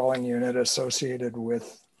particular dwelling unit associated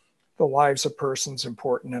with the lives of persons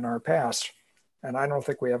important in our past? And I don't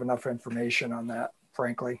think we have enough information on that,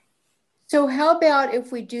 frankly. So how about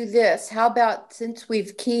if we do this? How about, since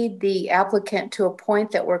we've keyed the applicant to a point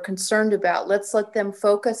that we're concerned about, let's let them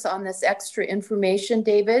focus on this extra information,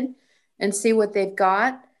 David, and see what they've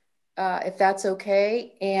got, if that's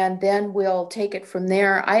okay. And then we'll take it from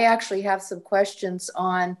there. I actually have some questions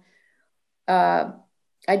on, I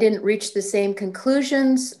didn't reach the same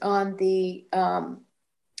conclusions on the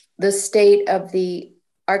state of the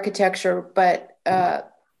architecture, but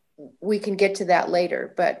we can get to that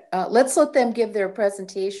later. But let's let them give their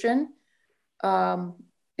presentation and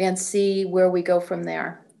see where we go from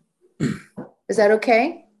there. Is that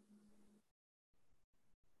okay?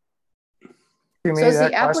 So is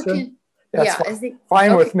the applicant? Yeah,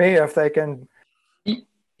 fine with me if they can.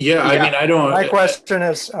 Yeah, I mean, I don't. My question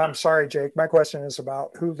is, I'm sorry, Jake. My question is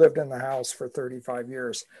about who lived in the house for 35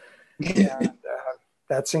 years. And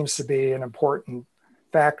that seems to be an important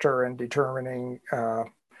factor in determining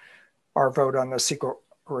our vote on the CEQA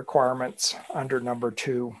requirements under number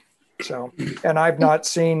 2. So, and I've not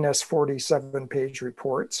seen this 47-page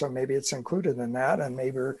report, so maybe it's included in that, and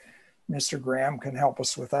maybe Mr. Graham can help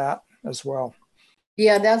us with that as well.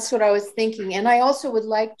 Yeah, that's what I was thinking. And I also would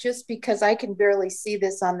like, just because I can barely see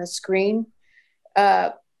this on the screen,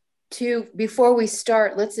 before we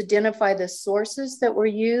start, let's identify the sources that were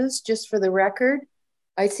used just for the record.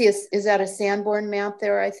 I see, is that a Sanborn map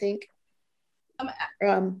there, I think?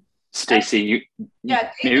 Stacy,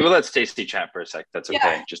 maybe we'll let Stacy chat for a sec. That's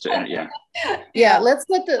okay. Just to, yeah. Let's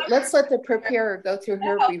let the preparer go through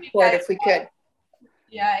her report if we could.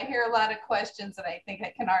 Yeah, I hear a lot of questions that I think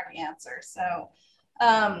I can already answer. So,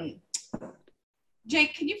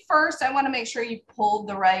 Jake, can you first? I want to make sure you pulled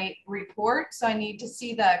the right report. So I need to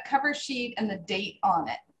see the cover sheet and the date on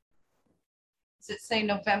it. Does it say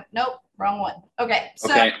November? Nope, wrong one. Okay,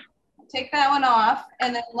 so. Okay. Take that one off,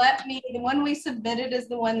 and then the one we submitted is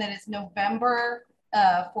the one that is November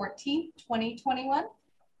 14th, 2021.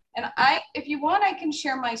 And if you want, I can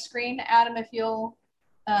share my screen, Adam, if you'll.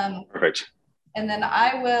 Perfect. And then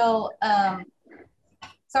I will,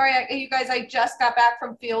 sorry, you guys, I just got back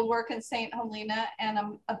from field work in St. Helena, and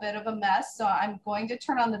I'm a bit of a mess. So I'm going to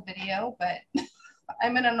turn on the video, but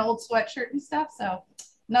I'm in an old sweatshirt and stuff. So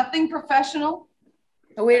nothing professional.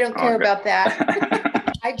 We don't care about that.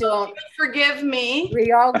 I don't. Forgive me.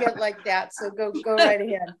 We all get like that, so go right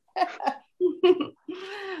ahead.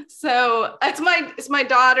 So it's my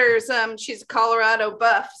daughter's. She's a Colorado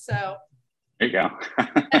buff, so there you go.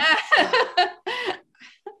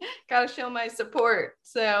 Got to show my support.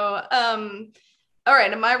 So, all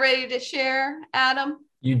right, am I ready to share, Adam?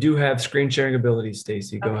 You do have screen sharing abilities,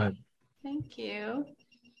 Stacy. Go ahead. Thank you.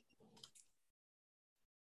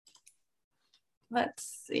 Let's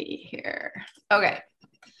see here. Okay.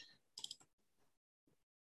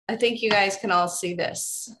 I think you guys can all see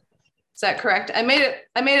this. Is that correct? I made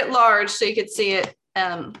it large so you could see it.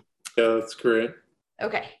 Yeah, that's great.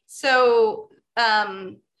 Okay. So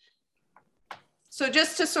so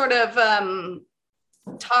just to sort of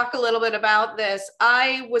talk a little bit about this,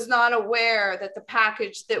 I was not aware that the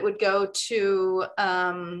package that would go to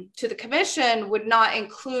the commission would not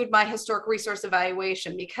include my historic resource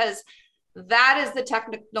evaluation, because that is the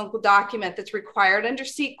technical document that's required under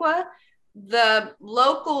CEQA. The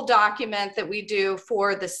local document that we do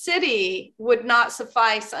for the city would not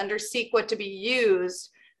suffice under CEQA to be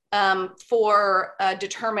used for a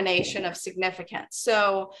determination of significance.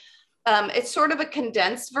 So it's sort of a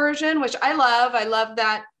condensed version, which I love. I love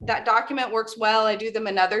that that document works well. I do them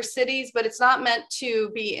in other cities, but it's not meant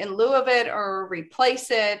to be in lieu of it or replace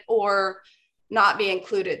it or not be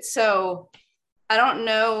included. So I don't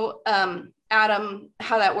know, Adam,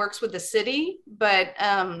 how that works with the city, but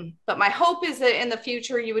my hope is that in the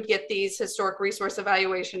future you would get these historic resource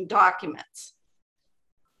evaluation documents.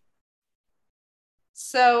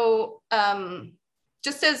 So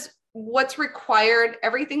just as what's required,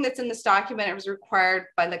 everything that's in this document was required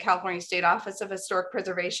by the California State Office of Historic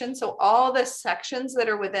Preservation. So all the sections that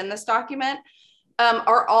are within this document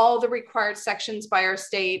are all the required sections by our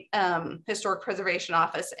state Historic Preservation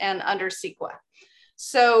Office and under CEQA.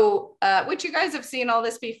 So, which you guys have seen all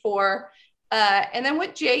this before. And then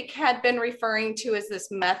what Jake had been referring to is this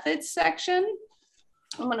methods section.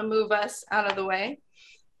 I'm going to move us out of the way.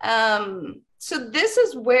 So this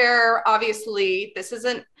is where, obviously,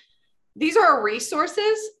 these are our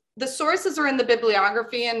resources. The sources are in the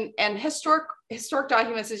bibliography, and historic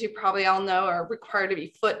documents, as you probably all know, are required to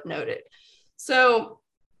be footnoted. So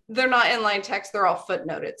they're not inline text, they're all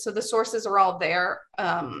footnoted. So the sources are all there.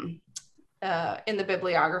 In the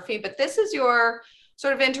bibliography, but this is your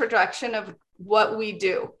sort of introduction of what we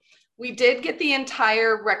do. We did get the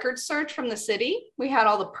entire record search from the city. We had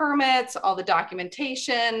all the permits, all the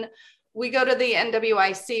documentation. We go to the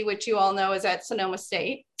NWIC, which you all know is at Sonoma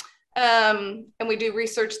State, and we do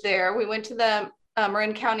research there. We went to the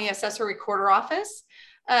Marin County Assessor Recorder Office.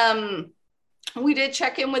 We did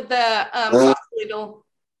check in with the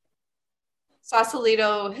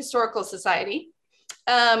Sausalito Historical Society.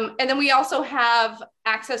 And then we also have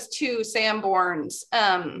access to Sanborn's,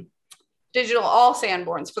 all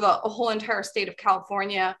Sanborns for the whole entire state of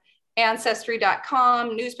California,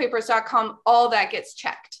 Ancestry.com, newspapers.com, all that gets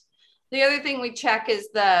checked. The other thing we check is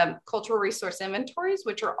the cultural resource inventories,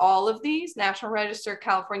 which are all of these: National Register,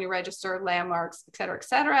 California Register, landmarks, et cetera, et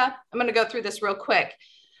cetera. I'm going to go through this real quick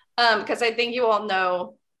because I think you all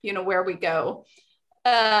know, where we go.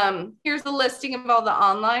 Here's the listing of all the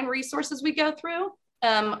online resources we go through.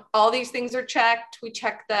 All these things are checked. We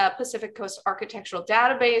check the Pacific Coast Architectural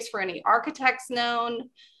Database for any architects known,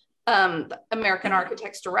 the American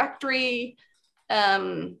Architects Directory.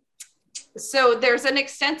 So there's an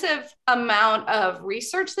extensive amount of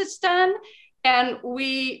research that's done. And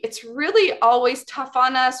it's really always tough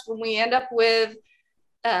on us when we end up with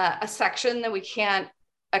a section that we can't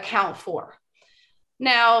account for.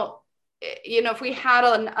 Now, if we had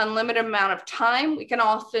an unlimited amount of time, we can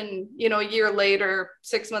often, a year later,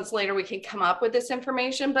 6 months later, we can come up with this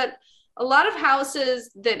information. But a lot of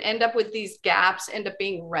houses that end up with these gaps end up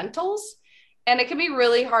being rentals, and it can be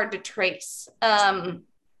really hard to trace.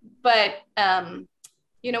 But,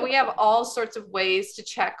 you know, we have all sorts of ways to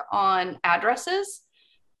check on addresses,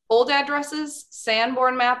 old addresses,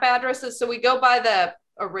 Sanborn map addresses. So we go by the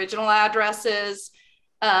original addresses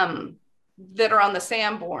that are on the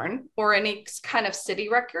Sanborn or any kind of city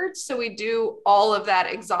records. So we do all of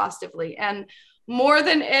that exhaustively. And more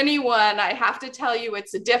than anyone, I have to tell you,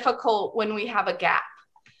 it's difficult when we have a gap.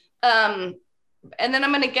 And then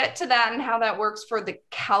I'm going to get to that and how that works for the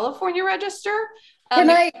California Register. Can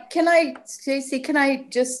I, Stacy, can I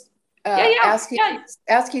just ask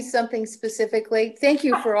you something specifically? Thank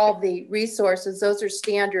you for all the resources. Those are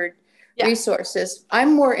standard resources.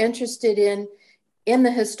 I'm more interested in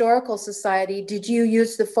the Historical Society. Did you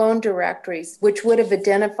use the phone directories, which would have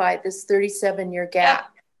identified this 37-year gap?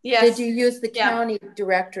 Yes. Did you use the county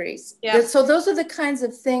directories? So those are the kinds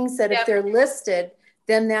of things that if they're listed,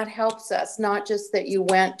 then that helps us, not just that you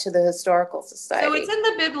went to the Historical Society. So it's in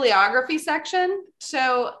the bibliography section.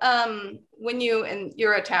 So when and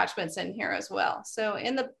your attachments in here as well. So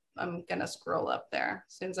I'm gonna scroll up there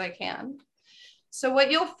as soon as I can. So what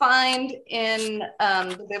you'll find in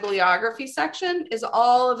the bibliography section is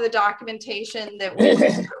all of the documentation that we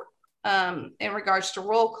went through in regards to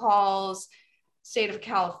roll calls, state of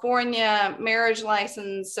California, marriage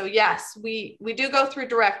license. So yes, we do go through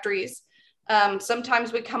directories.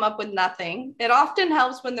 Sometimes we come up with nothing. It often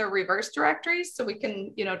helps when they're reverse directories, so we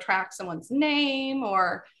can, you know, track someone's name,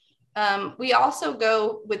 or we also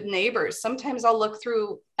go with neighbors. Sometimes I'll look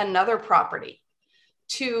through another property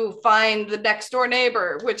to find the next door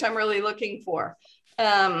neighbor, which I'm really looking for.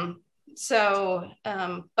 But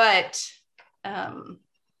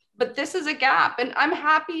this is a gap, and I'm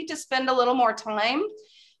happy to spend a little more time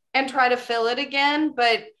and try to fill it again.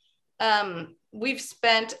 But we've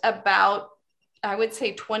spent about, I would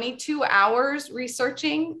say, 22 hours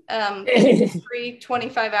researching,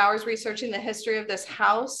 25 hours researching the history of this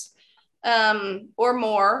house, or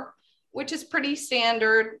more, which is pretty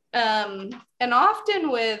standard. And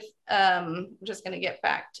often with, I'm just going to get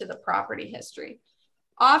back to the property history,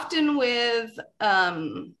 often with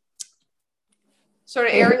sort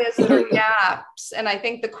of areas that are gaps. And I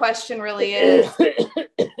think the question really is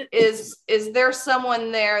there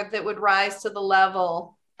someone there that would rise to the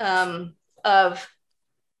level of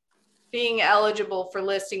being eligible for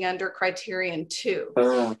listing under criterion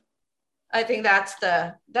 2? I think that's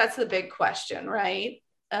the big question, right?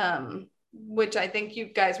 Which I think you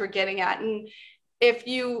guys were getting at. And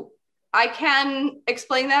I can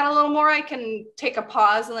explain that a little more. I can take a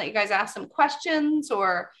pause and let you guys ask some questions,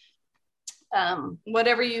 or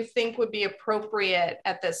whatever you think would be appropriate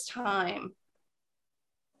at this time.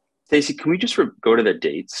 Stacy, can we just go to the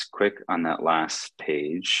dates quick on that last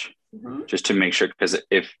page, just to make sure, because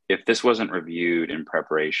if this wasn't reviewed in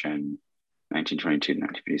preparation, 1922 to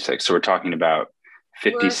 1956, so we're talking about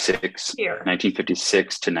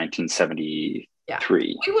 1956 to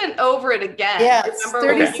 1973. We went over it again. Yeah, it's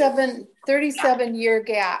 37-year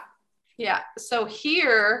gap. Yeah, so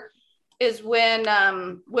here is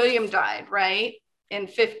when William died, right, in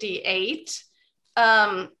 58.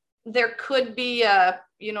 There could be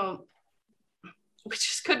we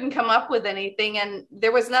just couldn't come up with anything. And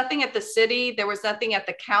there was nothing at the city. There was nothing at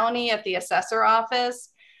the county, at the assessor office.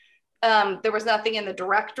 There was nothing in the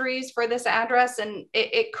directories for this address. And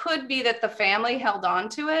it could be that the family held on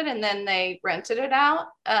to it and then they rented it out.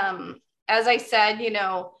 As I said,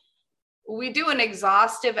 we do an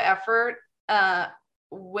exhaustive effort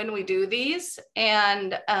when we do these.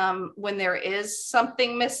 And when there is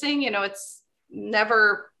something missing, it's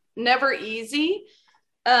never easy.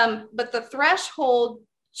 But the threshold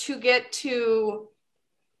to get to,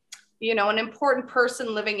 an important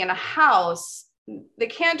person living in a house, they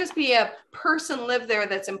can't just be a person live there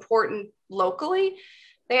that's important locally.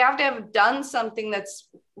 They have to have done something that's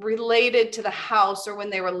related to the house or when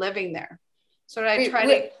they were living there. So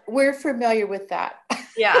we're familiar with that.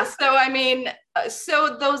 Yeah. So,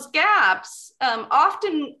 so those gaps,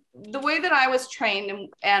 often the way that I was trained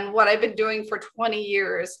and what I've been doing for 20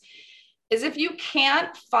 years is if you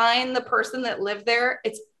can't find the person that lived there,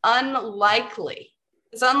 it's unlikely.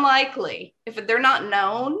 If they're not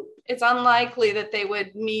known, it's unlikely that they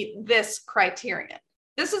would meet this criterion.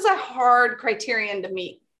 This is a hard criterion to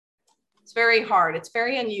meet. It's very hard. It's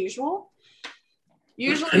very unusual.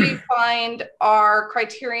 Usually we find our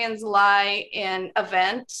criterions lie in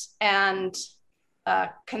event and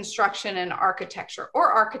construction and architecture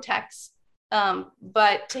or architects.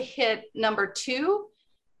 But to hit number 2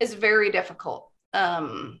 is very difficult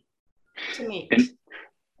to meet. And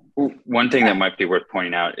one thing that might be worth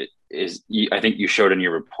pointing out is I think you showed in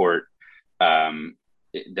your report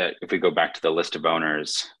that if we go back to the list of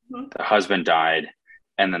owners, the husband died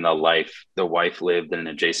And then the wife lived in an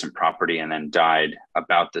adjacent property and then died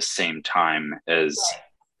about the same time as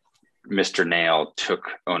Mr. Nail took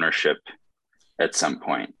ownership at some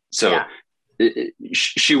point. So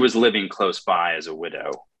she was living close by as a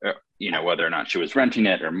widow, whether or not she was renting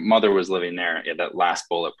it, her mother was living there at that last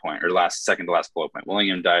bullet point, or second to last bullet point.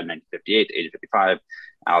 William died in 1958, at the age of 55.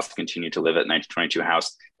 Alice continued to live at 1922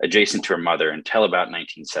 house adjacent to her mother until about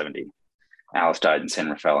 1970. Alice died in San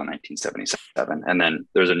Rafael in 1977. And then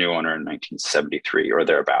there's a new owner in 1973 or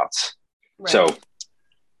thereabouts. Right. So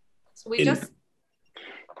we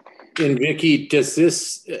And Vicki, does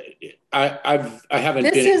this? I haven't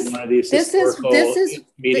been in one of these historical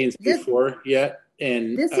meetings before yet,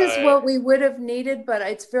 and this is what we would have needed. But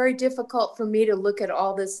it's very difficult for me to look at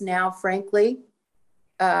all this now, frankly.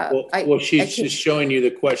 She's just showing you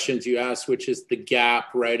the questions you asked, which is the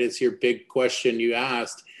gap, right? It's your big question you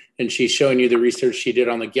asked, and she's showing you the research she did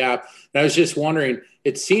on the gap. And I was just wondering,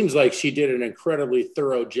 it seems like she did an incredibly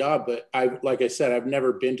thorough job, but like I said, I've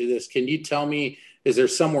never been to this. Can you tell me, is there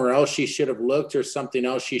somewhere else she should have looked or something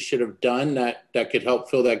else she should have done that could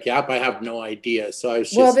help fill that gap? I have no idea. So I was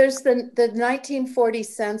just... Well, there's the 1940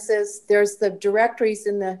 census. There's the directories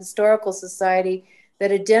in the Historical Society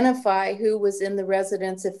that identify who was in the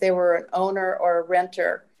residence, if they were an owner or a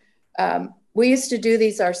renter. We used to do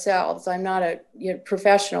these ourselves. I'm not a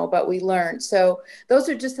professional, but we learned. So those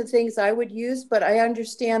are just the things I would use, but I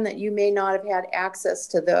understand that you may not have had access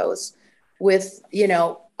to those with,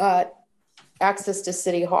 access to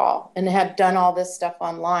City Hall and have done all this stuff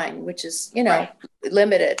online, which is,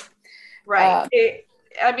 limited. Right.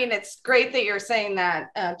 It's great that you're saying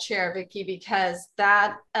that, Chair Vicki, because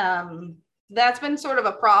that's been sort of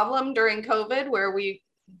a problem during COVID, where we've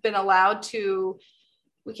been allowed to,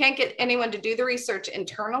 we can't get anyone to do the research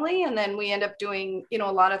internally. And then we end up doing, a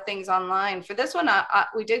lot of things online. For this one,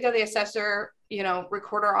 we did go to the assessor,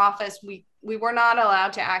 recorder office. We were not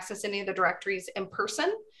allowed to access any of the directories in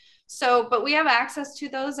person. So, but we have access to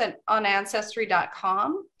those on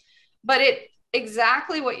ancestry.com. But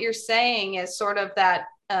exactly what you're saying is sort of that,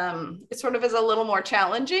 it sort of is a little more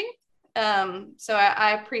challenging. So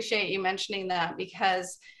I appreciate you mentioning that,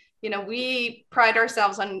 because, we pride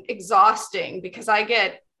ourselves on exhausting, because I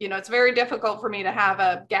get, it's very difficult for me to have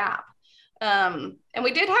a gap. And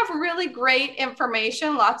we did have really great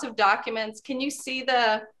information, lots of documents. Can you see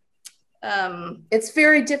the... It's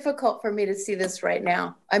very difficult for me to see this right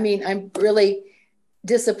now. I'm really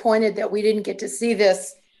disappointed that we didn't get to see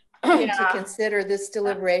this to consider this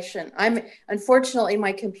deliberation. Unfortunately,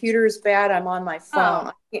 my computer is bad. I'm on my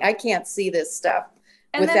phone. I can't see this stuff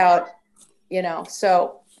without,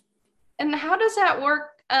 so. And how does that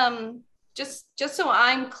work? Just so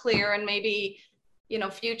I'm clear, and maybe,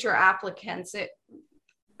 future applicants,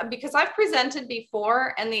 because I've presented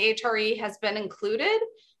before and the HRE has been included.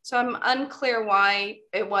 So I'm unclear why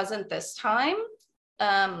it wasn't this time.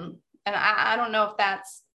 And I don't know if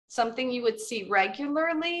that's something you would see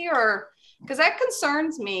regularly, or because that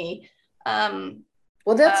concerns me.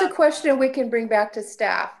 Well, that's a question we can bring back to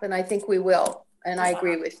staff, and I think we will. And I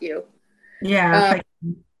agree with you. Yeah, if I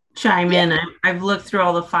can chime in. I've looked through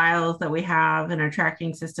all the files that we have in our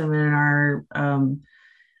tracking system and in our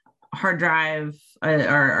hard drive,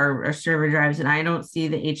 our server drives, and I don't see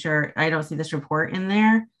I don't see this report in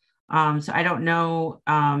there. So I don't know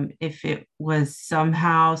if it was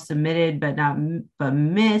somehow submitted but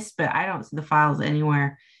missed, but I don't see the files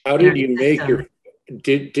anywhere. How did you make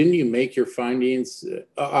didn't you make your findings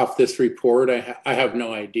off this report? I have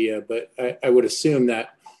no idea, but I would assume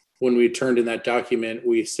that when we turned in that document,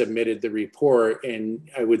 we submitted the report, and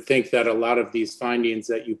I would think that a lot of these findings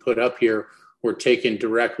that you put up here were taken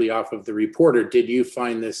directly off of the report. Or did you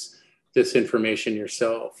find this information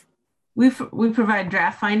yourself? We provide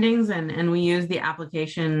draft findings, and we use the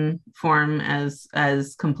application form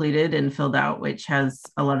as completed and filled out, which has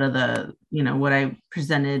a lot of the what I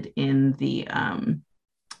presented in the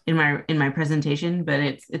in my presentation, but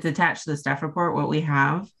it's attached to the staff report what we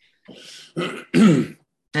have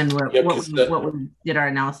and what we did our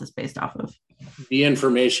analysis based off of. The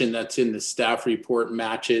information that's in the staff report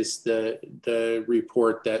matches the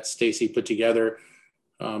report that Stacy put together.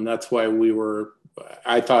 That's why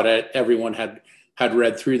I thought everyone had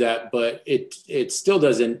read through that, but it still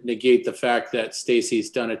doesn't negate the fact that Stacy's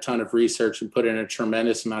done a ton of research and put in a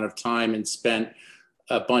tremendous amount of time and spent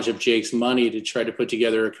a bunch of Jake's money to try to put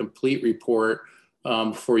together a complete report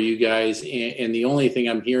for you guys. And the only thing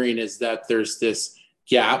I'm hearing is that there's this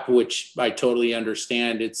gap, which I totally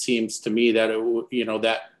understand. It seems to me that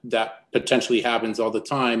that potentially happens all the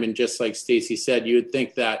time. And just like Stacy said, you would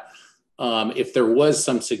think that if there was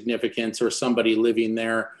some significance or somebody living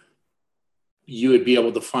there you would be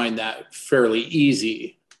able to find that fairly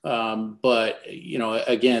easy. But, you know,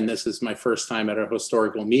 again, this is my first time at a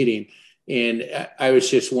historical meeting. And I was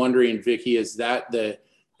just wondering, Vicki, is that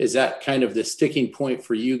kind of the sticking point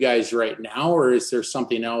for you guys right now, or is there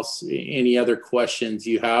something else, any other questions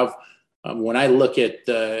you have? When I look at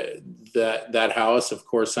that house, of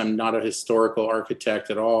course, I'm not a historical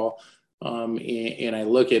architect at all. And I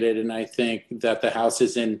look at it and I think that the house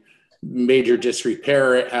is in major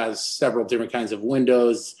disrepair. It has several different kinds of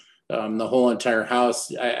windows. The whole entire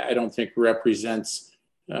house, I don't think represents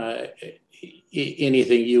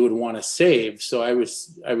anything you would want to save. So I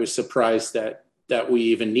was surprised that we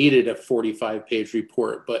even needed a 45-page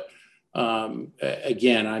report. But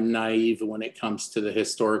again, I'm naive when it comes to the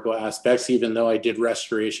historical aspects, even though I did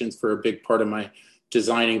restorations for a big part of my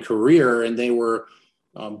designing career, and they were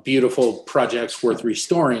beautiful projects worth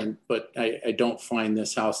restoring, but I don't find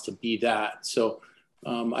this house to be that. So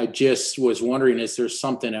I just was wondering, is there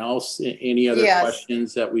something else, any other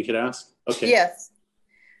questions that we could ask? Okay. Yes.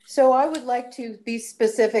 So I would like to be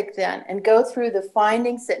specific then and go through the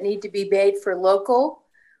findings that need to be made for local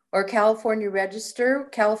or California Register.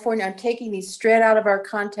 California, I'm taking these straight out of our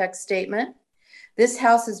context statement. This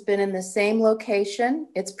house has been in the same location.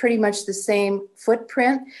 It's pretty much the same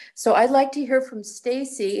footprint. So I'd like to hear from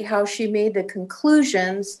Stacy how she made the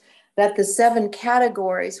conclusions that the 7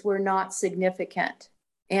 categories were not significant.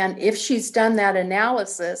 And if she's done that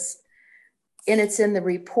analysis, and it's in the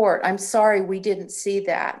report, I'm sorry we didn't see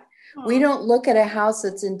that. We don't look at a house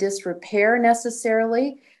that's in disrepair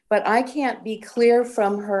necessarily, but I can't be clear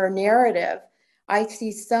from her narrative. I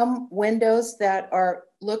see some windows that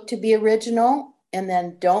look to be original and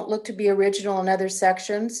then don't look to be original in other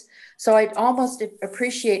sections. So I'd almost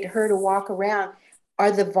appreciate her to walk around.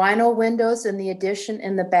 Are the vinyl windows in the addition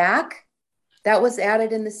in the back? That was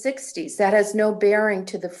added in the 60s. That has no bearing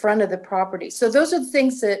to the front of the property. So those are the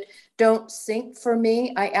things that don't sync for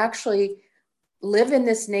me. I actually live in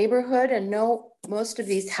this neighborhood and know most of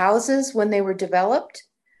these houses when they were developed.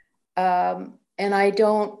 And I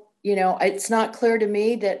don't, you know, it's not clear to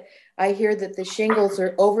me that I hear that the shingles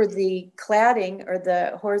are over the cladding or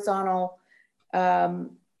the horizontal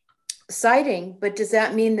siding, but does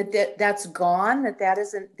that mean that that's gone, that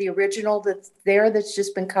isn't the original that's there, that's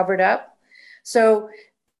just been covered up? So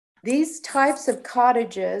these types of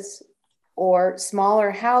cottages or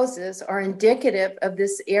smaller houses are indicative of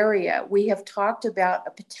this area. We have talked about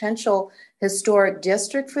a potential historic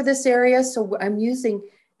district for this area. So I'm using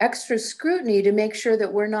extra scrutiny to make sure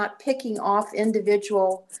that we're not picking off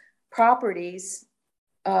individual properties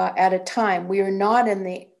at a time. We are not in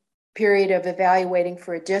the period of evaluating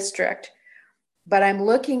for a district, but I'm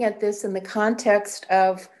looking at this in the context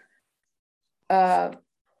of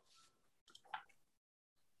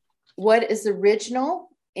what is original,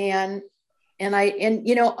 and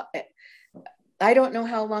you know, I don't know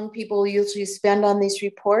how long people usually spend on these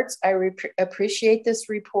reports. I appreciate this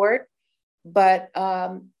report, but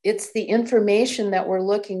it's the information that we're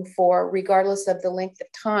looking for regardless of the length of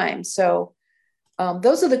time. So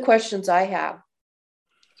those are the questions I have.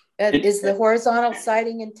 Is the horizontal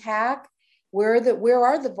siding intact? Where are the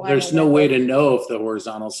vinyl? There's no way to know if the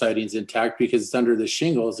horizontal siding is intact because it's under the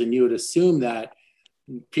shingles, and you would assume that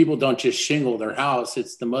people don't just shingle their house.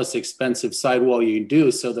 It's the most expensive sidewall you can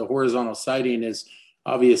do. So the horizontal siding is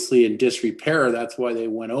obviously in disrepair. That's why they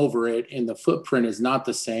went over it. And the footprint is not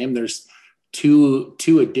the same. There's two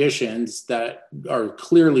additions that are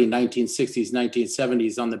clearly 1960s,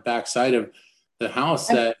 1970s on the backside of the house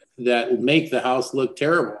that make the house look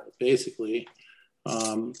terrible, basically.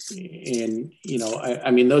 And, you know,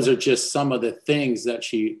 I mean, those are just some of the things that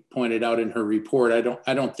she pointed out in her report.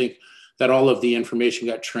 I don't think that all of the information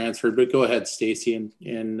got transferred, but go ahead, Stacy,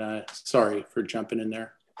 and sorry for jumping in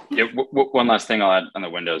there. Yeah, one last thing I'll add on the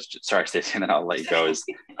windows. Sorry, Stacy, and then I'll let you go. Is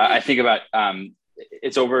I think about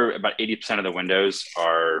it's over about 80% of the windows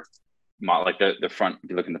are like the front.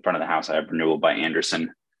 If you look in the front of the house, I have renewal by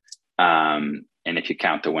Andersen, and if you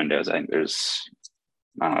count the windows, I think there's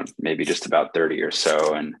maybe just about 30 or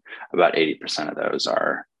so, and about 80% of those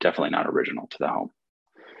are definitely not original to the home.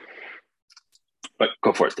 But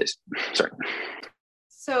go for it, Stacey. Sorry.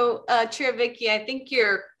 So, Chair Vicki, I think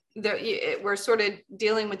we're sort of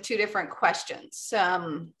dealing with two different questions.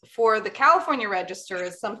 For the California Register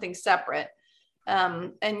is something separate,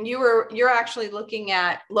 and you're actually looking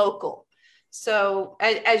at local. So,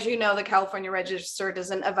 as you know, the California Register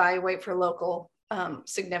doesn't evaluate for local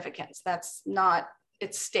significance. That's not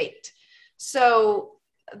its state. So,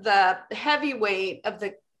 the heavyweight of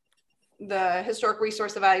the historic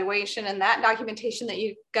resource evaluation and that documentation that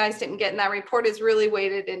you guys didn't get in that report is really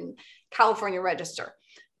weighted in California Register.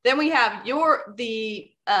 Then we have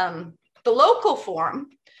the local form,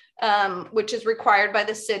 which is required by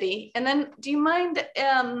the city. And then do you mind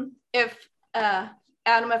if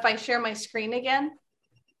Adam, if I share my screen again?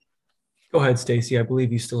 Go ahead, Stacy. I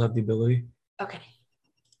believe you still have the ability. Okay.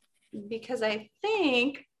 Because I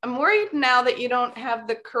think I'm worried now that you don't have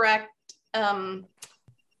the correct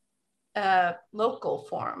local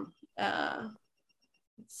form. Let's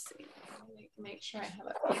see. Make sure I have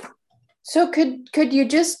it. So could you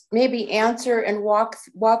just maybe answer and walk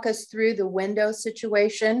us through the window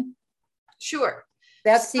situation? Sure.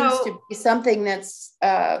 That seems to be something that's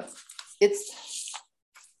it's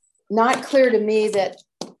not clear to me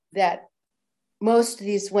that most of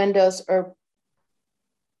these windows are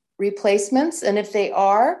replacements, and if they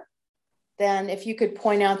are, then if you could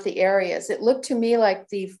point out the areas. It looked to me like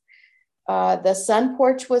the sun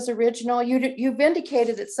porch was original. You've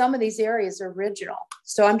indicated that some of these areas are original.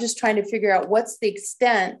 So I'm just trying to figure out what's the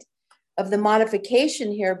extent of the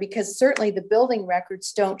modification here, because certainly the building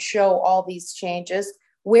records don't show all these changes,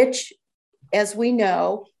 which, as we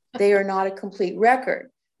know, they are not a complete record.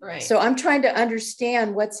 Right. So I'm trying to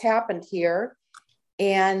understand what's happened here.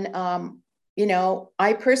 And,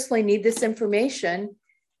 I personally need this information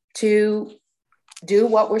to do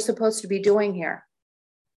what we're supposed to be doing here.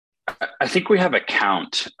 I think we have a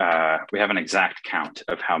count. We have an exact count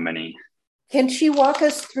of how many. Can she walk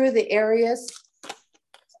us through the areas?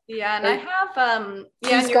 Yeah, and I have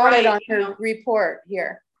she's got it on her report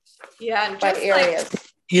here. Yeah, and by areas.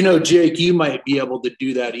 Jake, you might be able to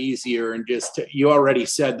do that easier, and you already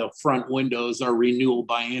said the front windows are renewal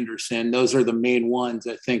by Andersen. Those are the main ones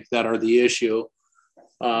I think that are the issue.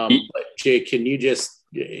 But Jake, can you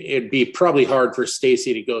it'd be probably hard for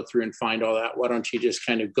Stacy to go through and find all that. Why don't you just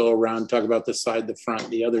kind of go around, talk about the side, the front,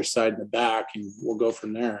 the other side, and the back, and we'll go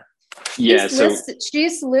from there. Yeah,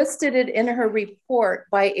 she's listed it in her report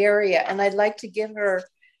by area, and I'd like to give her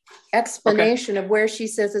explanation of where she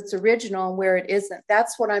says it's original and where it isn't.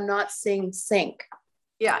 That's what I'm not seeing sync.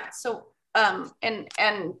 Yeah. So and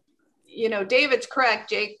David's correct.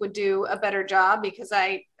 Jake would do a better job because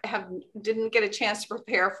I didn't get a chance to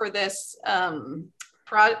prepare for this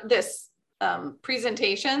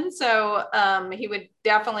presentation. So he would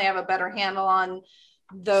definitely have a better handle on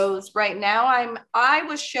those. Right now I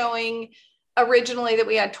was showing originally that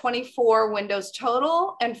we had 24 windows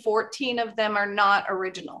total and 14 of them are not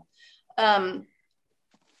original.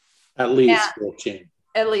 At least 14.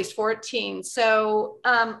 At least 14. So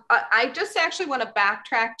I just actually want to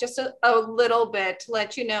backtrack just a little bit to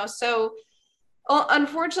let you know. So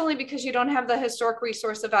unfortunately, because you don't have the historic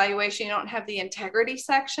resource evaluation, you don't have the integrity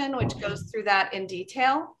section, which goes through that in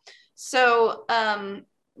detail. So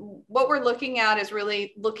what we're looking at is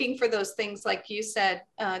really looking for those things, like you said,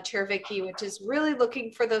 Chair Vicky, which is really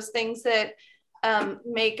looking for those things that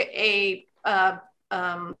make a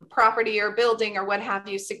property or building or what have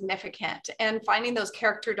you significant, and finding those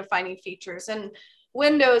character defining features. And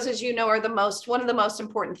windows, as you know, are one of the most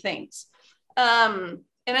important things.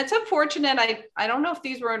 And it's unfortunate. I don't know if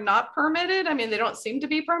these were not permitted. I mean, they don't seem to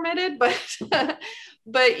be permitted, but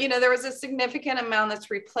there was a significant amount that's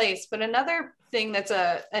replaced. But another thing that's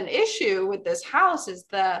an issue with this house is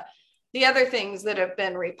the other things that have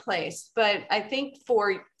been replaced. But I think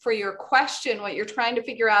for your question, what you're trying to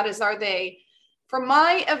figure out is, are they, from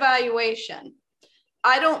my evaluation,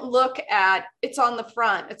 I don't look at it's on the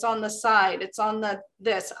front, it's on the side, it's on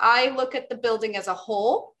this. I look at the building as a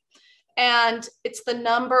whole. And it's the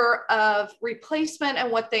number of replacement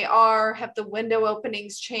and what they are, have the window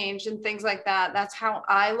openings changed and things like that. That's how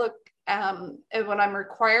I look at what I'm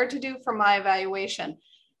required to do for my evaluation.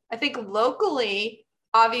 I think locally,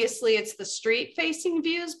 obviously it's the street facing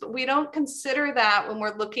views, but we don't consider that when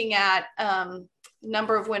we're looking at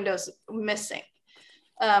number of windows missing.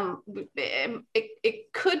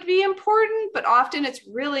 It could be important, but often it's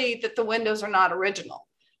really that the windows are not original.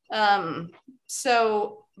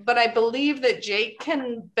 But I believe that Jake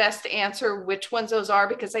can best answer which ones those are,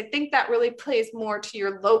 because I think that really plays more to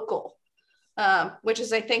your local, which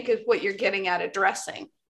is, I think, is what you're getting at addressing.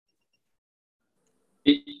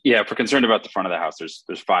 Yeah, if we're concerned about the front of the house,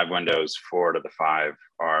 there's 5 windows. 4 to the 5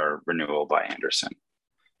 are renewal by Andersen.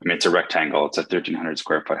 I mean, it's a rectangle. It's a 1,300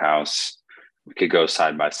 square foot house. We could go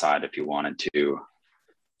side by side if you wanted to,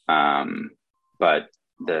 but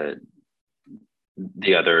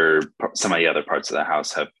some of the other parts of the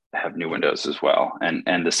house have new windows as well,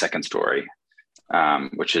 and the second story,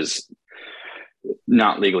 which is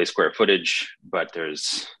not legally square footage, but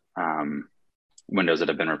there's windows that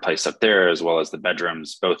have been replaced up there, as well as the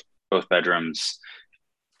bedrooms, both bedrooms.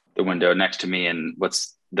 The window next to me and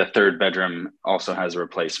what's the third bedroom also has a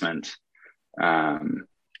replacement.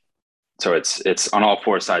 So it's on all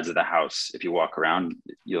four sides of the house. If you walk around,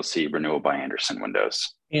 you'll see Renewal by Andersen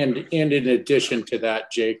windows. And in addition to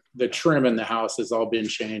that, Jake, the trim in the house has all been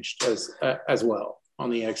changed as well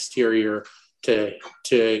on the exterior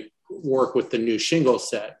to work with the new shingle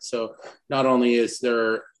set. So not only is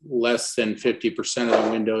there less than 50% of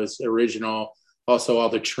the windows original, also all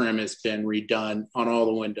the trim has been redone on all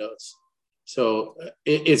the windows. So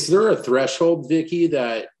is there a threshold, Vicki,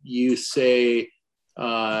 that you say,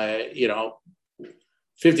 50%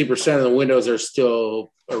 of the windows are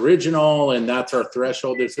still original and that's our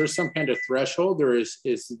threshold? Is there some kind of threshold, or is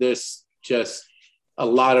this just a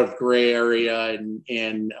lot of gray area?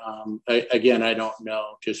 And again, I don't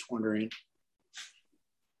know, just wondering.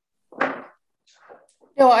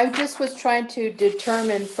 No, I just was trying to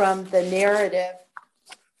determine from the narrative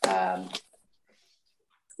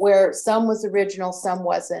where some was original, some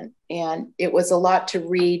wasn't. And it was a lot to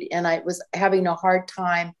read, and I was having a hard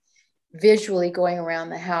time visually going around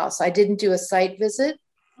the house. I didn't do a site visit.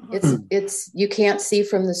 It's you can't see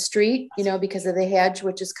from the street, because of the hedge,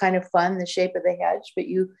 which is kind of fun, the shape of the hedge, but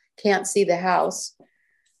you can't see the house.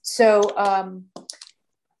 So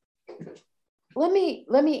let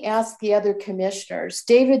me ask the other commissioners.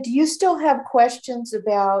 David, do you still have questions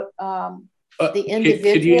about the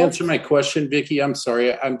individual? Could you answer my question, Vicki? I'm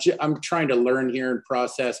sorry. I'm trying to learn here and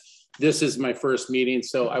process. This is my first meeting,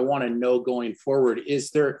 so I want to know going forward.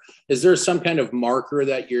 Is there some kind of marker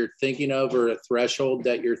that you're thinking of, or a threshold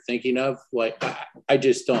that you're thinking of? Like, I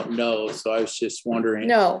just don't know, so I was just wondering.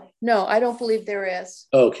 No, I don't believe there is.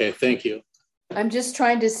 Okay, thank you. I'm just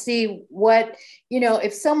trying to see what,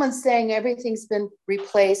 if someone's saying everything's been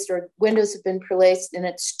replaced or windows have been replaced and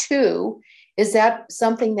it's 2, is that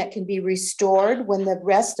something that can be restored when the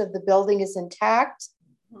rest of the building is intact?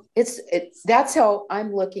 That's how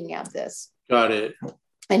I'm looking at this. Got it.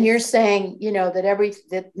 And you're saying,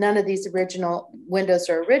 that none of these original windows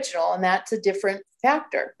are original, and that's a different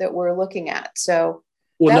factor that we're looking at. So,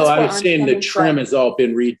 well, no, I was saying the trim has all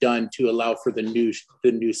been redone to allow for the new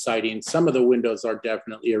siding. Some of the windows are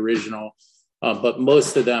definitely original, but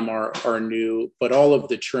most of them are new. But all of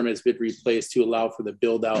the trim has been replaced to allow for the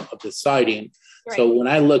build out of the siding. Right. So when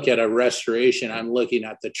I look at a restoration, I'm looking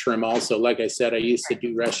at the trim also. Like I said, I used to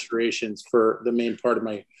do restorations for the main part of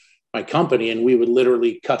my company, and we would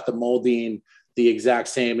literally cut the molding the exact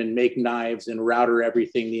same and make knives and router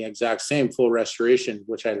everything the exact same, full restoration,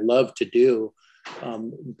 which I love to do.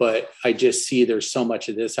 But I just see there's so much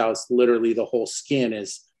of this house, literally the whole skin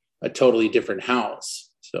is a totally different house.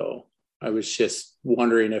 So I was just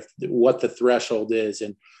wondering what the threshold is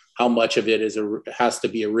and how much of it has to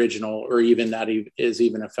be original, or even that is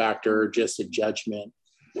even a factor, or just a judgment.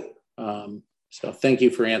 So thank you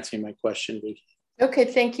for answering my question, Vicki. Okay,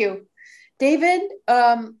 thank you. David,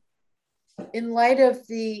 in light of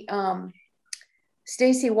the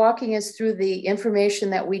Stacy walking us through the information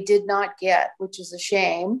that we did not get, which is a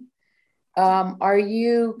shame, are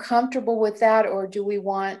you comfortable with that, or do we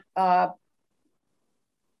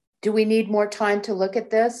need more time to look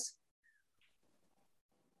at this?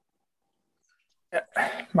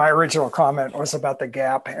 My original comment was about the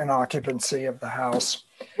gap in occupancy of the house.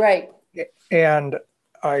 Right. And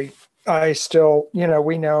I still,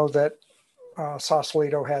 we know that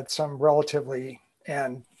Sausalito had some relatively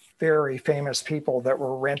and very famous people that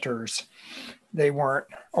were renters. They weren't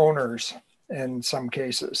owners in some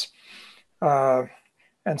cases. And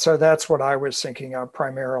so that's what I was thinking of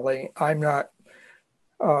primarily. I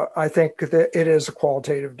think that it is a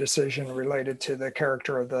qualitative decision related to the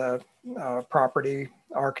character of the property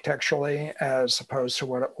architecturally, as opposed to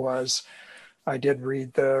what it was. I did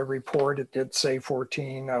read the report. It did say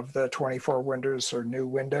 14 of the 24 windows are new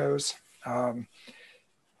windows. I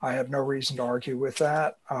have no reason to argue with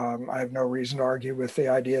that. I have no reason to argue with the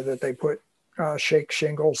idea that they put shake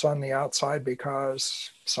shingles on the outside because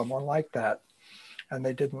someone liked that and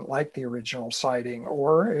they didn't like the original siding,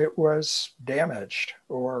 or it was damaged,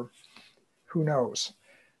 or who knows.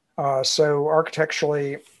 So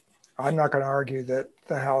architecturally, I'm not going to argue that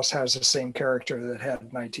the house has the same character that it had in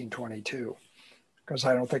 1922, because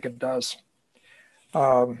I don't think it does.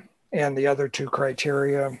 And the other 2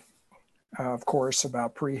 criteria, of course,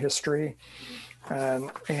 about prehistory and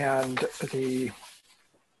the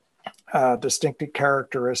distinctive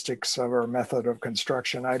characteristics of our method of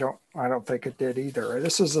construction, I don't think it did either.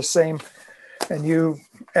 This is the same, and you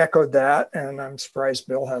echoed that, and I'm surprised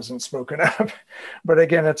Bill hasn't spoken up. But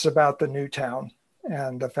again, it's about the new town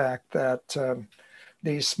and the fact that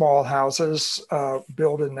these small houses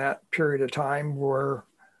built in that period of time were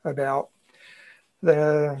about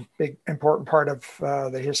the big important part of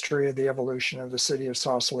the history of the evolution of the city of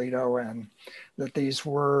Sausalito and that these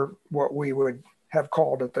were what we would have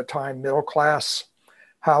called at the time middle class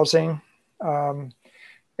housing.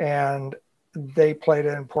 And they played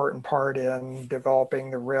an important part in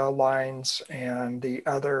developing the rail lines and the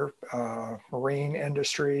other marine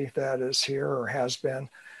industry that is here or has been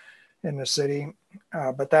in the city.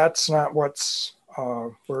 But that's not what's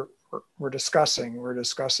we're discussing. We're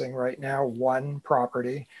discussing right now one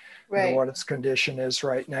property, right, and what its condition is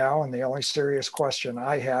right now. And the only serious question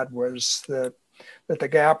I had was that the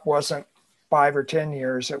gap wasn't 5 or 10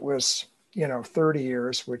 years, it was 30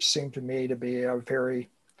 years, which seemed to me to be a very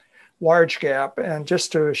large gap. And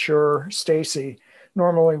just to assure Stacy,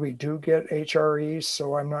 normally we do get HREs,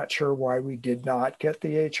 so I'm not sure why we did not get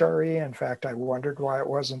the HRE. In fact, I wondered why it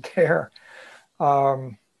wasn't there.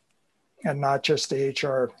 And not just the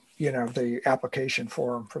HR, the application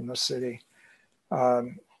form from the city.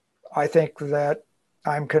 I think that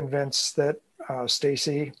I'm convinced that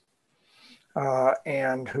Stacy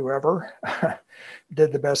and whoever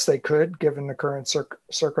did the best they could given the current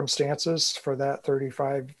circumstances for that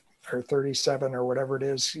 35 or 37 or whatever it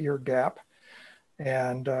is year gap.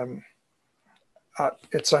 And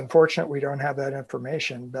it's unfortunate we don't have that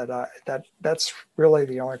information, but that's really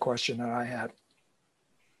the only question that I had.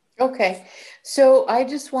 Okay, so I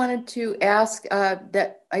just wanted to ask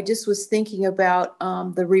that I just was thinking about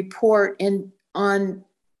the report on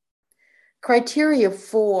criteria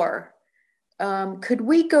 4. Could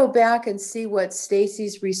we go back and see what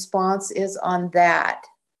Stacy's response is on that?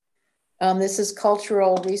 This is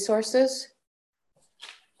cultural resources.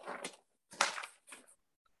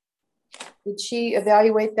 Did she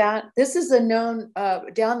evaluate that? This is a known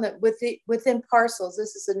within parcels.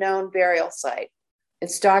 This is a known burial site.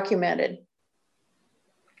 It's documented.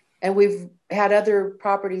 And we've had other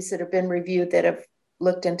properties that have been reviewed that have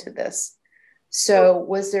looked into this. So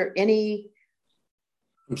was there any...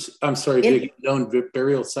 I'm sorry, Vicky, known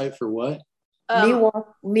burial site for what?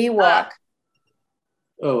 Miwok.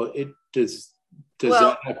 Oh, it does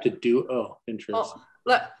that have to do? Oh, interesting.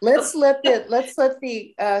 Let's let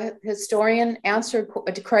the historian answer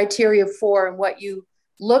criteria 4 and what you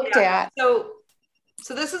looked at.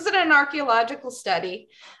 So this isn't an archaeological study.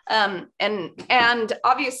 And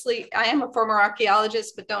obviously I am a former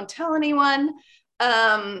archaeologist, but don't tell anyone.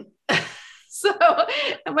 So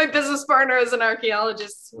my business partner is an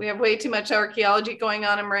archaeologist. We have way too much archaeology going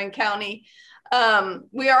on in Marin County.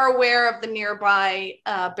 We are aware of the nearby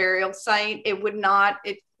burial site. It would not,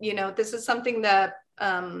 this is something that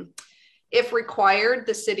if required,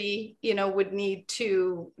 the city, would need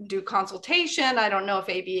to do consultation. I don't know if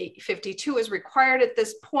AB 52 is required at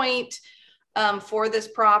this point for this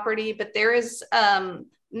property, but there is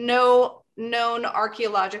no known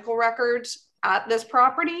archaeological records at this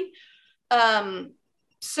property.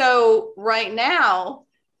 So right now,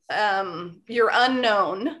 you're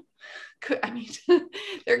unknown.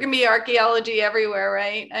 There can be archaeology everywhere,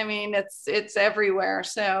 right? I mean, it's everywhere.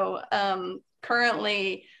 So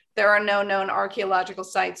currently, there are no known archaeological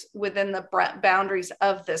sites within the boundaries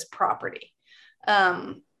of this property.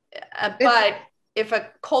 But if a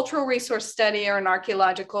cultural resource study or an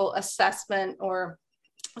archaeological assessment or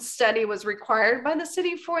study was required by the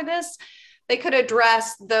city for this, they could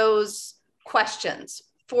address those questions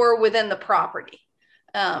for within the property.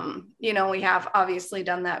 We have obviously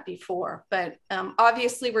done that before, but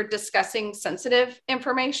obviously we're discussing sensitive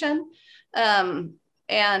information.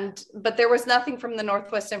 But there was nothing from the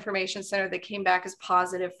Northwest Information Center that came back as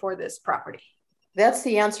positive for this property. That's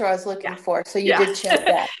the answer I was looking for. So you did check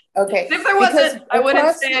that. Okay. If there wasn't, I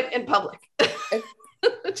wouldn't say it in public.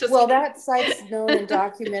 That site's known and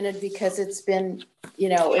documented because it's been,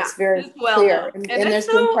 it's very clear. And there's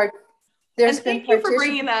been thank you for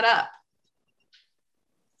bringing that up.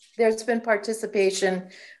 There's been participation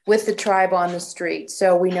with the tribe on the street.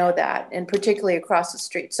 So we know that, and particularly across the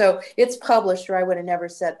street. So it's published, or I would have never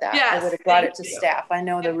said that. Yes, I would have brought it to staff. I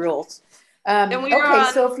know the rules.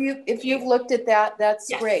 So if you've looked at that,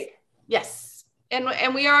 that's great. Yes.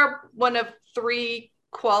 And we are one of 3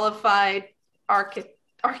 qualified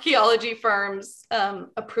archaeology firms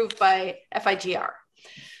approved by FIGR.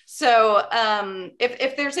 So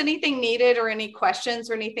if there's anything needed or any questions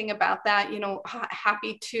or anything about that,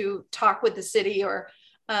 happy to talk with the city or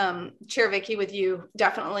Chair Vicky with you,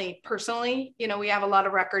 definitely personally. We have a lot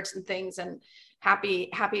of records and things, and happy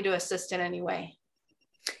to assist in any way.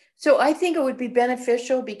 So I think it would be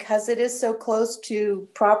beneficial because it is so close to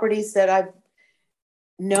properties that I've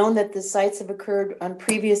known that the sites have occurred on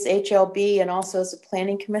previous HLB and also as a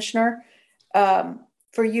planning commissioner.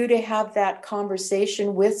 For you to have that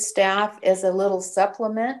conversation with staff as a little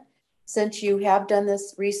supplement, since you have done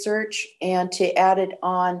this research, and to add it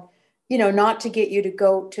on, not to get you to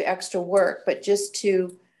go to extra work, but just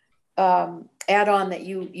to add on that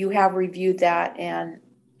you have reviewed that and,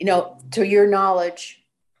 to your knowledge,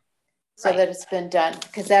 so that it's been done,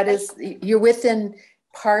 because that is, you're within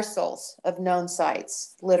parcels of known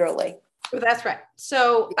sites, literally. That's right.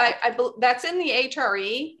 So I that's in the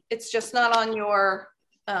HRE. It's just not on your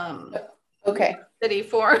city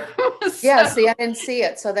form. Yeah, see, I didn't see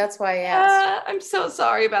it, so that's why I asked. I'm so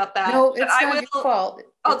sorry about that. No, it's not your fault.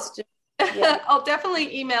 I'll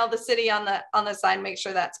definitely email the city on the sign, make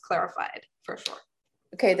sure that's clarified for sure.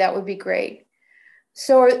 Okay, that would be great.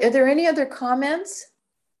 So are there any other comments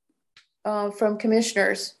from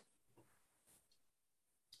commissioners?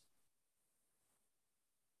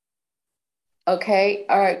 Okay,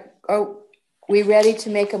 all right. Are we ready to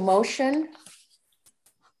make a motion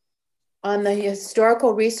on the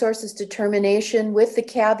historical resources determination, with the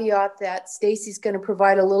caveat that Stacy's going to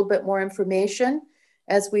provide a little bit more information,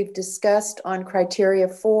 as we've discussed, on criteria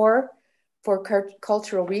 4 for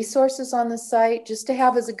cultural resources on the site, just to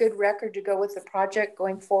have as a good record to go with the project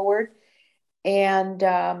going forward. And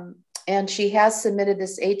she has submitted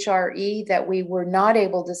this HRE that we were not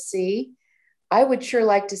able to see. I would sure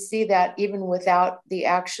like to see that, even without the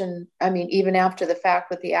action. I mean, even after the fact,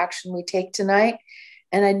 with the action we take tonight.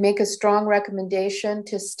 And I'd make a strong recommendation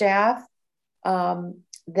to staff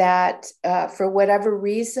that for whatever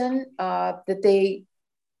reason, that they,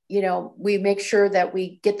 we make sure that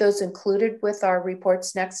we get those included with our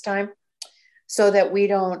reports next time, so that we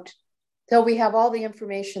don't, so we have all the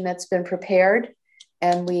information that's been prepared,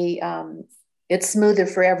 and it's smoother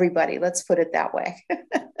for everybody. Let's put it that way.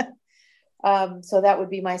 So that would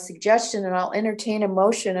be my suggestion, and I'll entertain a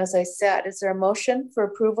motion. As I said, is there a motion for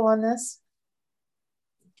approval on this?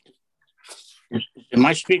 Is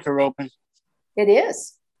my speaker open? It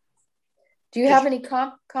is. Do you have any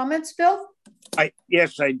comments, Bill?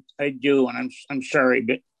 Yes, I do, and I'm sorry,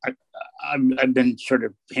 but I've been sort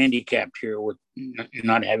of handicapped here with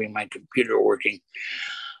not having my computer working.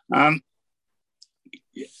 I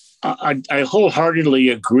wholeheartedly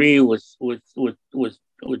agree with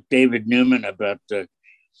David Newman about the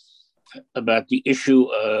issue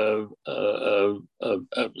of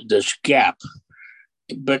this gap.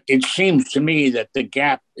 But it seems to me that the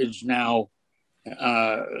gap is now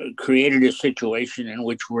created a situation in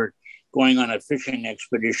which we're going on a fishing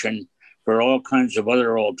expedition for all kinds of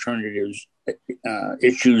other alternatives,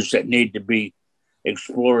 issues that need to be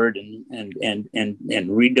explored and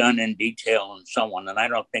redone in detail and so on. And I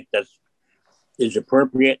don't think that is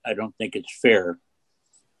appropriate. I don't think it's fair.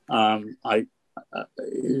 A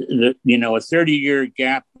 30-year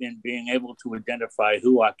gap in being able to identify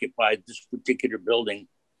who occupied this particular building,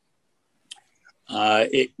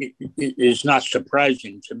 it is not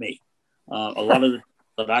surprising to me. A lot of the people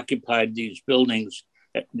that occupied these buildings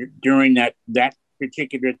during that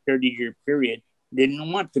particular 30-year period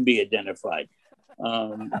didn't want to be identified,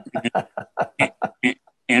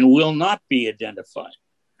 and will not be identified.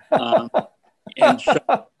 And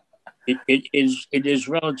so it is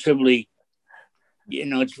relatively,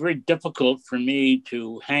 it's very difficult for me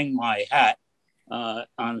to hang my hat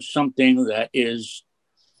on something that is,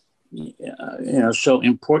 so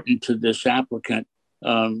important to this applicant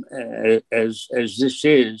as this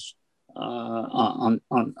is on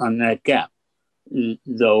that gap.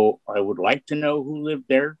 Though I would like to know who lived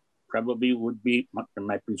there. Probably there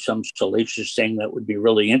might be some salacious thing that would be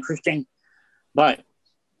really interesting, but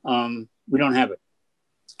we don't have it.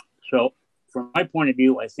 So from my point of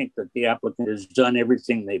view, I think that the applicant has done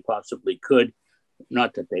everything they possibly could.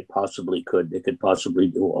 Not that they possibly could. They could possibly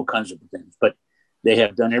do all kinds of things, but they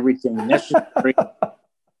have done everything necessary,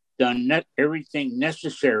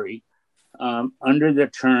 under the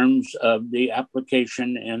terms of the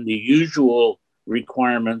application and the usual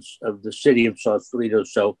requirements of the city of Sausalito.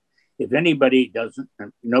 So if anybody doesn't,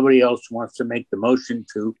 nobody else wants to make the motion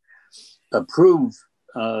to approve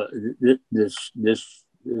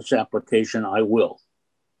this application, I will.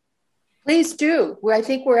 Please do. I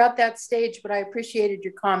think we're at that stage, but I appreciated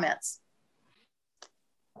your comments.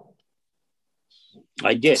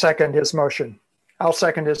 I did. Second his motion. I'll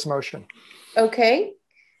second his motion. Okay.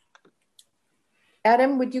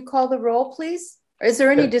 Adam, would you call the roll, please? Or is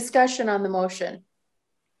there any discussion on the motion?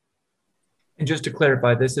 And just to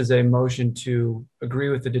clarify, this is a motion to agree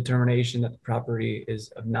with the determination that the property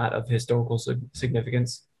is not of historical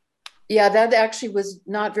significance. Yeah, that actually was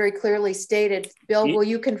not very clearly stated. Bill, will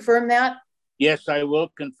you confirm that? Yes, I will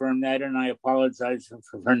confirm that, and I apologize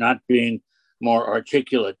for not being more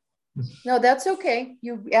articulate. No, that's okay.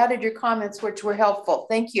 You added your comments, which were helpful.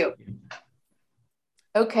 Thank you.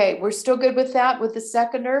 Okay, we're still good with that, with the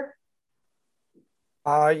seconder?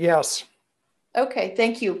 Yes. Okay,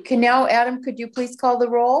 thank you. Now, Adam, could you please call the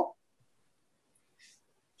roll?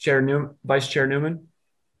 Vice Chair Newman?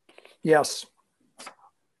 Yes.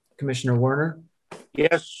 Commissioner Werner?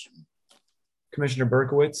 Yes. Commissioner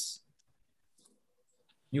Berkowitz?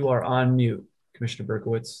 You are on mute, Commissioner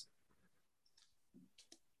Berkowitz.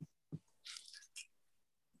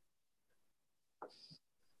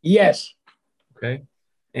 Yes. Okay.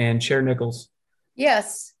 And Chair Nichols?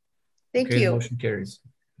 Yes. Thank you. The motion carries.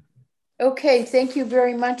 Okay, thank you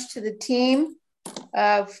very much to the team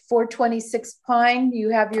of 426 Pine. You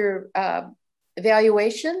have your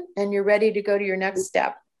evaluation and you're ready to go to your next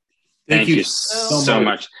step. Thank you so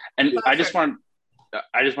much. And I just wanted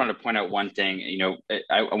to point out one thing. You know,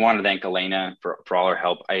 I want to thank Elena for all her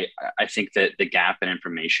help. I think that the gap in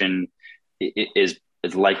information is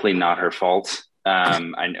likely not her fault.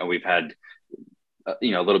 I know we've had a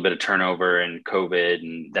little bit of turnover and COVID,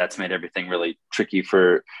 and that's made everything really tricky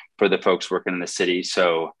for the folks working in the city.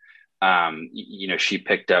 So, she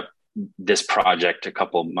picked up this project a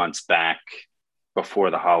couple months back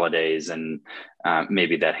before the holidays, and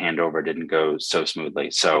maybe that handover didn't go so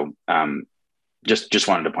smoothly. So, just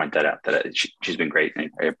wanted to point that out, that she's been great.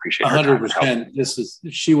 And I appreciate her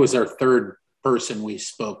 100%. She was our third person we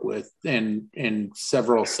spoke with, and in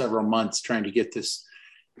several months trying to get this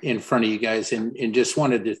in front of you guys, and just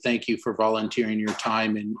wanted to thank you for volunteering your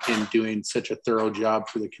time and doing such a thorough job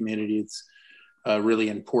for the community. It's a really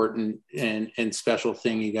important and special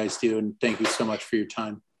thing you guys do, and thank you so much for your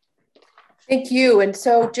time. Thank you. And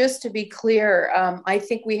so just to be clear, I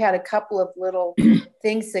think we had a couple of little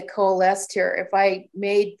things that coalesced here. If I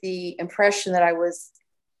made the impression that I was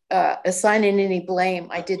assigning any blame,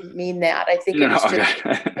 I didn't mean that. I think it was just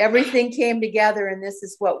everything came together, and this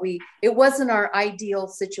is what it wasn't our ideal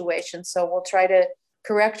situation. So we'll try to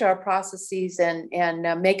correct our processes and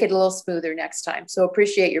make it a little smoother next time. So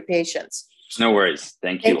appreciate your patience. No worries.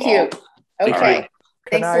 Thank you. Okay. Right.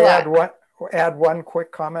 Can I add one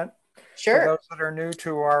quick comment? Sure. For those that are new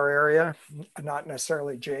to our area, not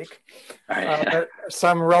necessarily Jake, but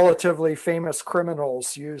some relatively famous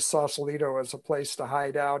criminals used Sausalito as a place to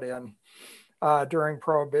hide out in during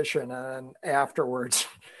Prohibition and afterwards.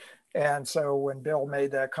 And so when Bill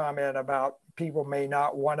made that comment about people may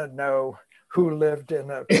not want to know who lived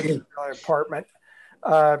in a particular apartment,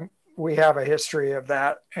 we have a history of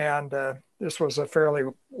that. And this was a fairly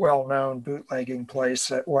well-known bootlegging place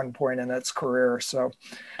at one point in its career. So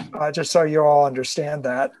just so you all understand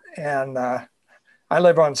that. And I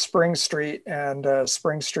live on Spring Street, and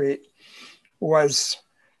Spring Street was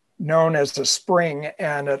known as the Spring,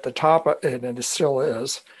 and at the top of it, and it still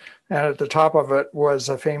is, and at the top of it was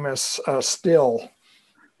a famous still,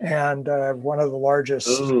 and one of the largest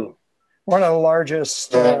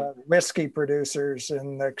whiskey producers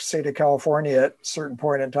in the state of California at a certain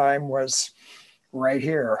point in time was right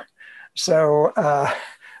here. So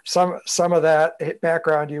some of that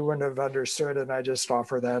background you wouldn't have understood, and I just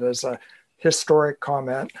offer that as a historic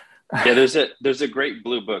comment. Yeah, there's a great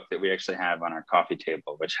blue book that we actually have on our coffee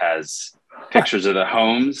table, which has pictures of the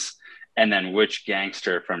homes and then which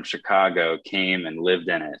gangster from Chicago came and lived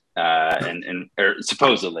in it, or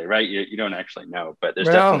supposedly, right? You don't actually know, but there's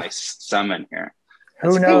definitely some in here.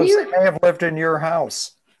 Who knows? They have lived in your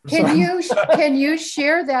house. Can you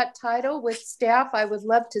share that title with staff? I would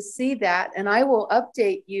love to see that, and I will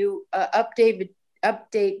update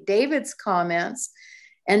David's comments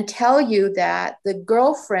and tell you that the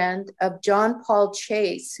girlfriend of John Paul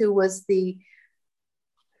Chase, who was the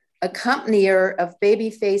accompanier of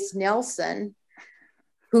Babyface Nelson,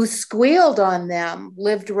 who squealed on them,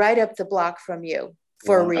 lived right up the block from you,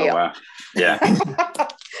 for real. Oh, wow. Yeah.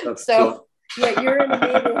 So, yeah, you're in the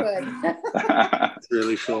neighborhood. That's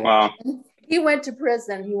really cool. Wow. He went to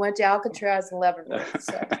prison. He went to Alcatraz and Leavenworth.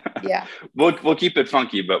 So, yeah. We'll keep it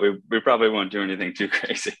funky, but we probably won't do anything too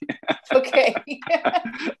crazy. Okay.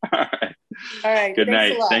 All right. Good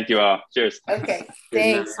night. Thank you all. Cheers. Okay.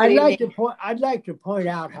 Thanks. I'd like to point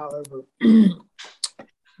out, however,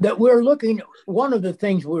 that one of the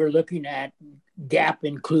things we're looking at, GAP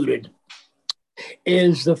included,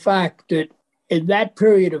 is the fact that in that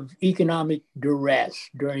period of economic duress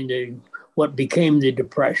during what became the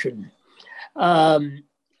Depression, a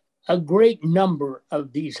great number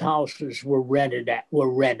of these houses were rented.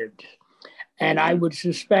 And I would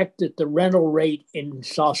suspect that the rental rate in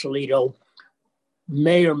Sausalito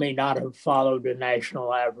may or may not have followed a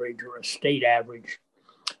national average or a state average.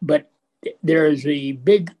 But there is a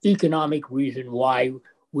big economic reason why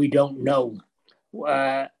we don't know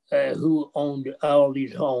who owned all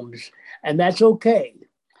these homes. And that's okay.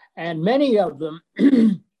 And many of them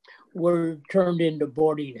were turned into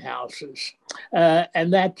boarding houses.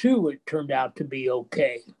 And that too, it turned out to be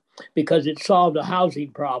okay because it solved a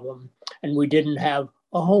housing problem and we didn't have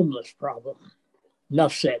a homeless problem.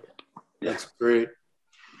 Enough said. That's great.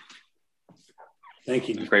 Thank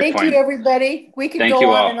you. Thank you, everybody. We could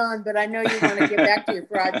go on and on, but I know you want to get back to your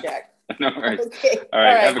project. No worries. Okay. All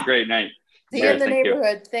right. Have a great night. See you in the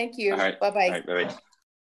neighborhood. Thank you. All right. Bye-bye. All right. Bye-bye.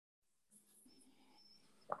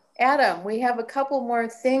 Adam, we have a couple more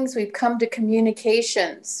things. We've come to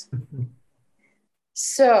communications.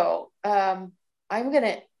 So I'm going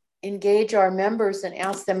to engage our members and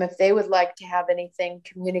ask them if they would like to have anything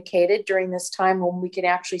communicated during this time when we can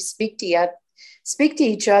actually speak to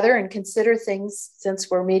each other and consider things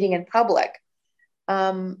since we're meeting in public.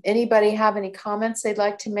 Anybody have any comments they'd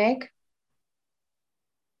like to make?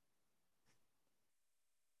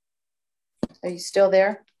 Are you still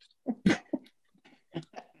there?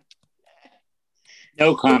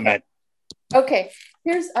 No comment. Okay,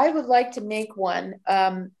 I would like to make one.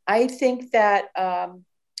 I think that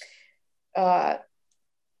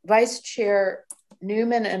Vice Chair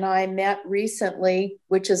Newman and I met recently,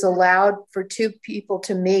 which is allowed for 2 people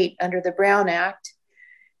to meet under the Brown Act.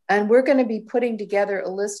 And we're going to be putting together a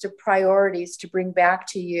list of priorities to bring back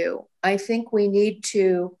to you. I think we need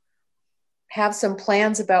to have some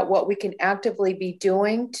plans about what we can actively be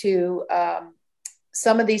doing to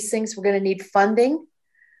some of these things. We're going to need funding.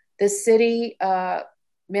 The city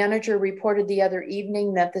manager reported the other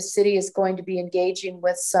evening that the city is going to be engaging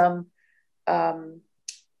with some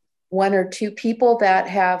 1 or 2 people that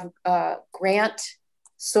have grant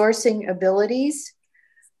sourcing abilities.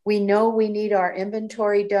 We know we need our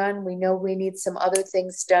inventory done. We know we need some other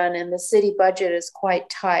things done, and the city budget is quite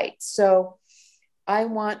tight. So I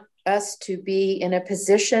want us to be in a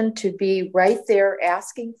position to be right there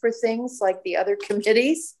asking for things like the other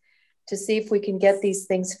committees to see if we can get these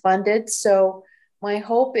things funded. So my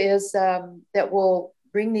hope is that we'll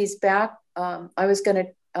bring these back. I was going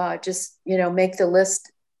to just, make the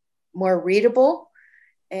list more readable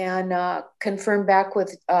and confirm back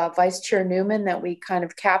with Vice Chair Newman that we kind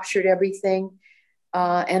of captured everything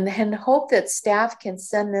and then hope that staff can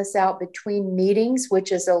send this out between meetings,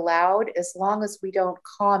 which is allowed as long as we don't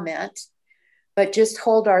comment, but just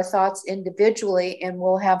hold our thoughts individually, and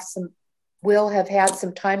we'll have had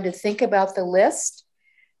some time to think about the list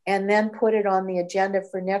and then put it on the agenda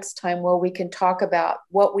for next time where we can talk about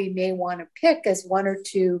what we may want to pick as 1 or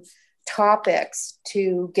 2 topics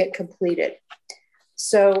to get completed.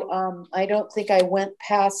 So I don't think I went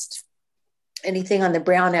past anything on the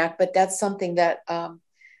Brown Act, but that's something that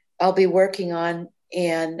I'll be working on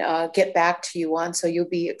and get back to you on. So you'll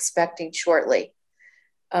be expecting shortly.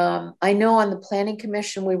 I know on the Planning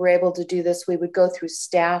Commission, we were able to do this. We would go through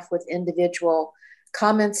staff with individual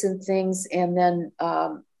comments and things, and then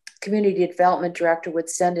Community Development Director would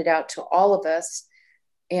send it out to all of us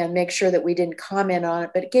and make sure that we didn't comment on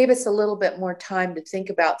it, but it gave us a little bit more time to think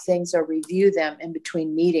about things or review them in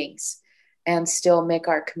between meetings and still make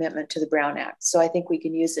our commitment to the Brown Act. So I think we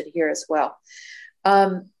can use it here as well.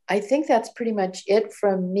 I think that's pretty much it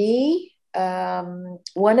from me.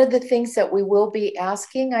 One of the things that we will be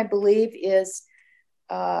asking, I believe, is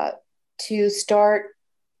to start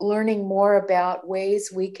learning more about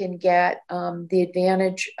ways we can get the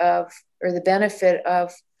advantage of or the benefit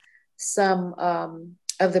of some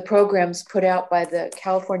of the programs put out by the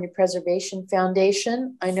California Preservation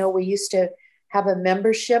Foundation. I know we used to have a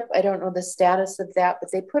membership. I don't know the status of that,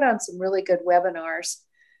 but they put on some really good webinars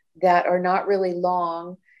that are not really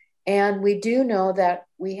long. And we do know that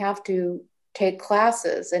we have to take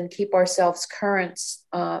classes and keep ourselves current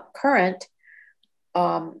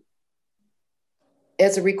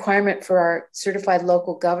as a requirement for our certified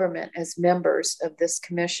local government as members of this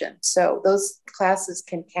commission. So those classes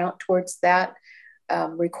can count towards that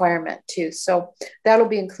requirement too. So that'll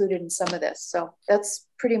be included in some of this. So that's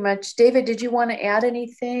pretty much. David, did you want to add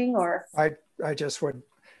anything, or? I just would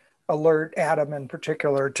alert Adam in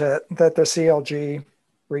particular to that the CLG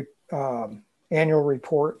annual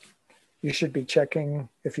report, you should be checking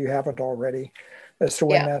if you haven't already as to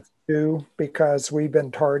when that's due, because we've been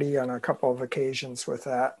tardy on a couple of occasions with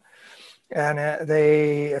that. And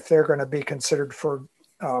if they're going to be considered for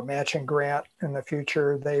matching grant in the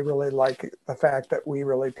future, they really like the fact that we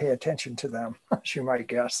really pay attention to them, as you might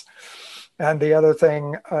guess. And the other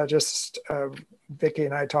thing, Vicki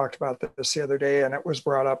and I talked about this the other day, and it was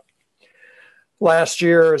brought up last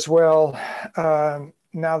year as well.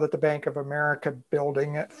 Now that the Bank of America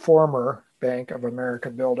building, former Bank of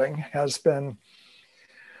America building, has been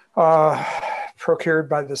procured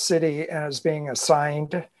by the city and is being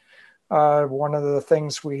assigned. One of the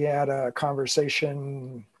things we had a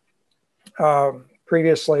conversation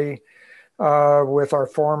previously with our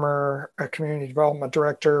former community development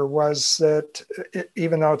director was that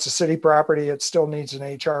even though it's a city property, it still needs an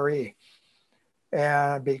HRE.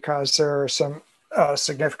 And because there are some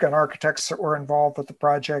significant architects that were involved with the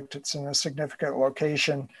project, it's in a significant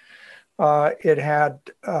location. It had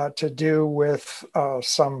to do with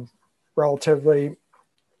some relatively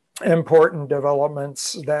important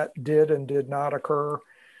developments that did and did not occur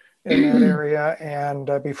in that area.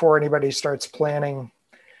 And before anybody starts planning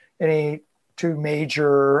any too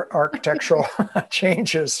major architectural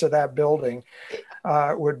changes to that building,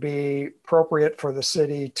 it would be appropriate for the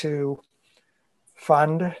city to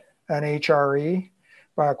fund an HRE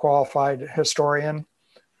by a qualified historian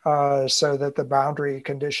so that the boundary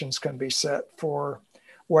conditions can be set for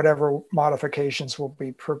whatever modifications will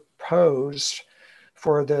be proposed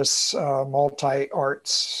for this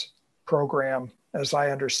multi-arts program, as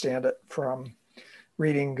I understand it from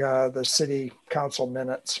reading the city council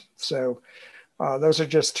minutes. So those are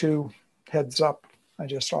just two heads up I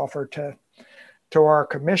just offered to our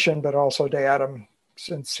commission, but also to Adam,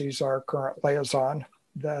 since he's our current liaison,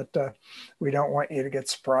 that we don't want you to get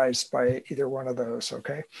surprised by either one of those,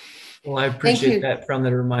 okay? Well, I appreciate that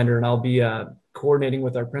friendly reminder, and I'll be coordinating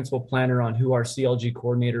with our principal planner on who our CLG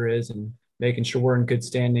coordinator is and making sure we're in good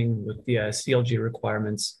standing with the CLG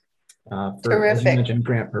requirements for, as you mentioned,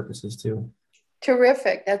 grant purposes too.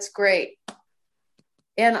 Terrific, that's great.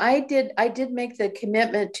 And I did make the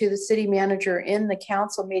commitment to the city manager in the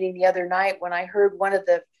council meeting the other night when I heard one of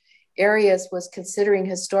the areas was considering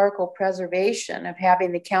historical preservation, of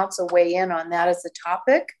having the council weigh in on that as a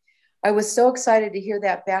topic. I was so excited to hear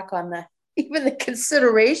that back on the even the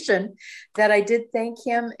consideration that I did thank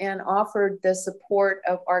him and offered the support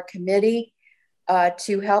of our committee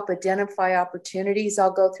to help identify opportunities.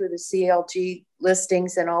 I'll go through the CLG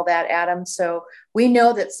listings and all that, Adam. So we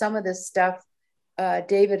know that some of this stuff,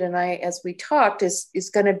 David and I, as we talked,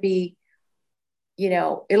 is going to be, you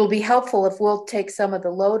know, it'll be helpful if we'll take some of the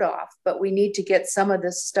load off, but we need to get some of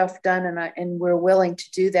this stuff done, and we're willing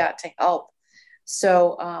to do that to help.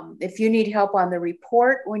 So if you need help on the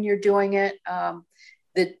report when you're doing it,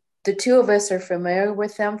 the two of us are familiar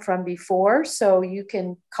with them from before, so you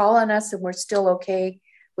can call on us and we're still okay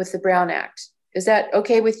with the Brown Act. Is that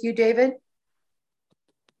okay with you, David?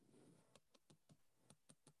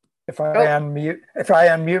 If I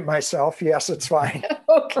unmute myself, yes, it's fine.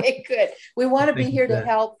 Okay, good. We want to be here to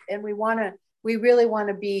help, and we really want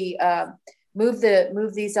to be move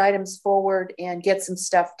these items forward and get some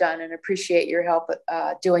stuff done, and appreciate your help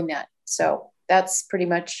doing that. So that's pretty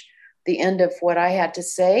much the end of what I had to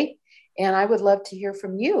say, and I would love to hear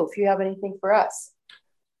from you if you have anything for us.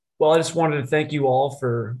 Well, I just wanted to thank you all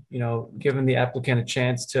for, you know, giving the applicant a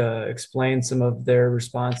chance to explain some of their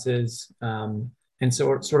responses. And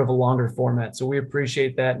so sort of a longer format. So we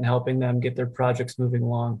appreciate that and helping them get their projects moving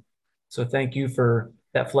along. So thank you for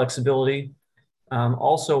that flexibility.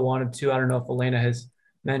 Also wanted to, I don't know if Elena has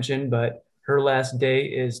mentioned, but her last day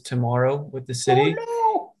is tomorrow with the city. Oh,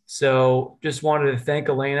 no. So just wanted to thank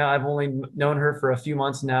Elena. I've only known her for a few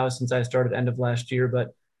months now since I started end of last year,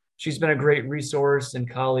 but she's been a great resource and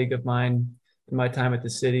colleague of mine in my time at the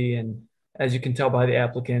city. And as you can tell by the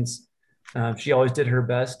applicants, she always did her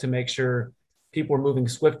best to make sure people were moving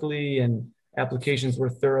swiftly and applications were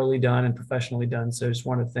thoroughly done and professionally done. So I just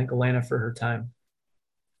want to thank Elena for her time.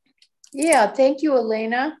 Yeah, thank you,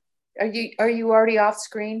 Elena. Are you already off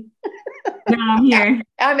screen? No, I'm here.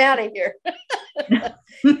 I'm out of here.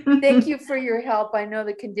 Thank you for your help. I know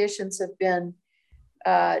the conditions have been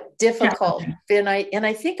difficult. And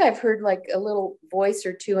I think I've heard like a little voice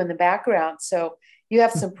or two in the background. So you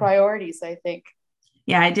have some priorities, I think.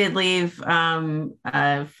 Yeah, I did leave from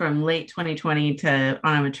late 2020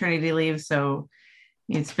 on a maternity leave. So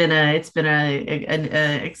it's been a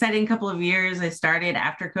exciting couple of years. I started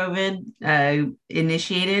after COVID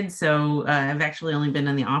initiated. So I've actually only been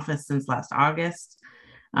in the office since last August.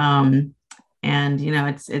 And, you know,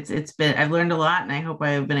 it's been, I've learned a lot, and I hope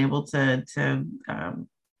I've been able to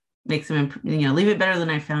make some, leave it better than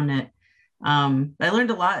I found it. But I learned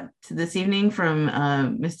a lot this evening from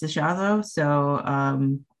Ms. DeShazo. So,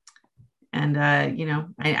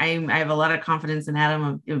 I have a lot of confidence in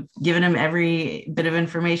Adam of giving him every bit of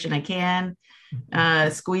information I can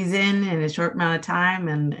squeeze in a short amount of time,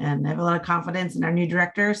 and I have a lot of confidence in our new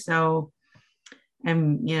director. So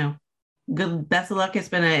I'm, good, best of luck. It's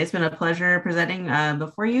been a pleasure presenting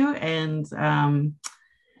before you, and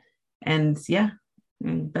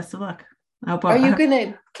best of luck. Are you going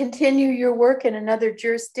to continue your work in another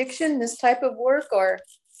jurisdiction, this type of work, or?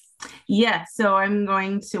 Yeah, so I'm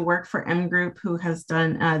going to work for M Group, who has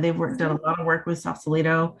done, done a lot of work with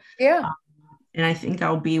Sausalito. Yeah. And I think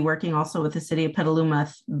I'll be working also with the city of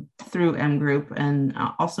Petaluma through M Group, and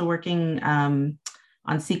also working on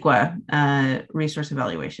CEQA resource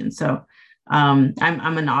evaluation. So I'm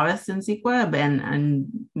a novice in CEQA, and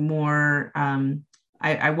more,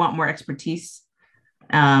 I want more expertise.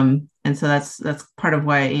 And so that's part of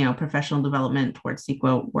why, professional development towards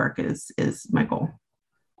CEQA work is my goal.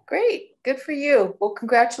 Great. Good for you. Well,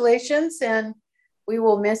 congratulations, and we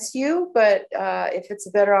will miss you, but if it's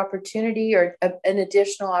a better opportunity or an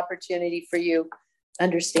additional opportunity for you,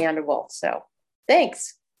 understandable. So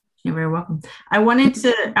thanks. You're very welcome. I wanted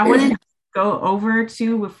to go over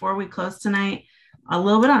to, before we close tonight, a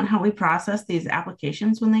little bit on how we process these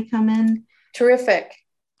applications when they come in. Terrific.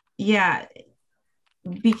 Yeah,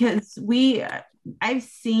 because I've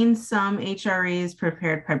seen some HREs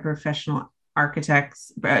prepared by professional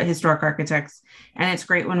architects, historic architects, and it's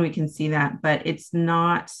great when we can see that, but it's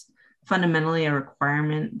not fundamentally a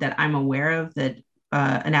requirement that I'm aware of, that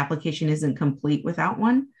an application isn't complete without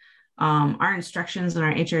one. Our instructions in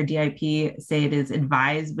our HRDIP say it is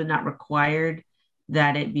advised but not required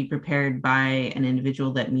that it be prepared by an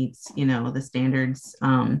individual that meets, the standards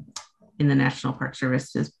in the National Park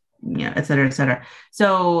Service, et cetera, et cetera.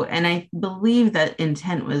 So, and I believe that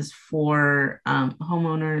intent was for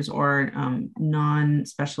homeowners or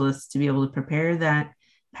non-specialists to be able to prepare that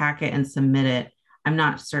packet and submit it. I'm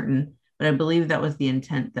not certain, but I believe that was the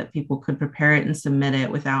intent, that people could prepare it and submit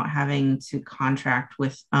it without having to contract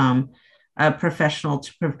with a professional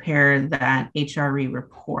to prepare that HRE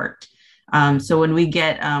report. So when we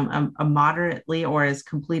get a moderately or as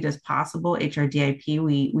complete as possible HRDIP,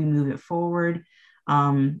 we move it forward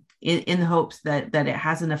in the hopes that it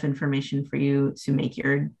has enough information for you to make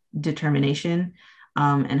your determination.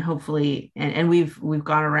 And hopefully, and we've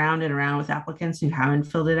gone around and around with applicants who haven't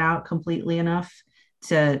filled it out completely enough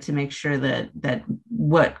to make sure that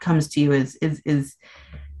what comes to you is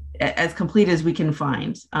as complete as we can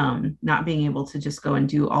find, not being able to just go and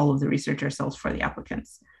do all of the research ourselves for the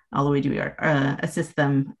applicants. Although we do assist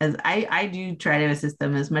them, as I do try to assist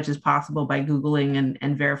them as much as possible by Googling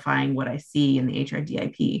and verifying what I see in the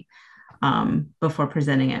HRDIP before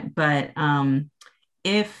presenting it. But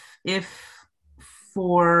if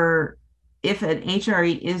an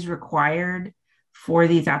HRE is required for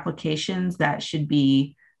these applications, that should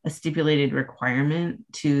be a stipulated requirement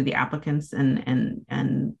to the applicants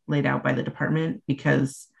and laid out by the department,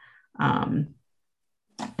 because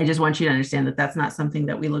I just want you to understand that that's not something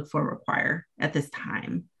that we look for require at this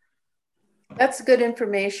time. That's good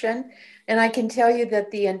information. And I can tell you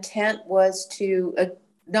that the intent was to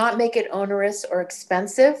not make it onerous or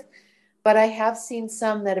expensive, but I have seen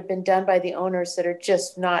some that have been done by the owners that are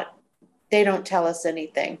just not, they don't tell us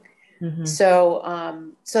anything. Mm-hmm.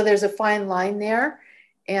 So there's a fine line there.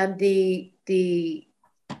 And the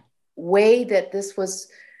way that this was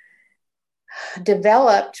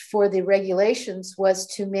developed for the regulations was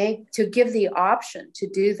to give the option to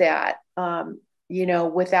do that,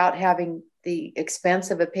 without having the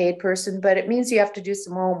expense of a paid person, but it means you have to do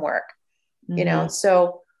some homework, mm-hmm.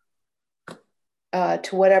 So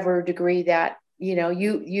to whatever degree that,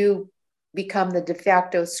 you become the de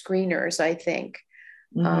facto screeners, I think.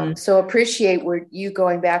 Mm-hmm. So appreciate you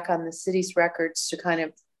going back on the city's records to kind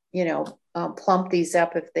of, plump these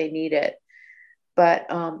up if they need it. But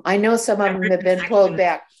I know some of them have been pulled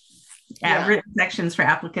back. I've written sections for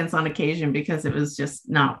applicants on occasion because it was just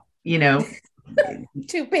not,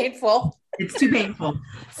 too painful. It's too painful.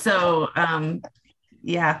 So,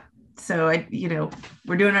 So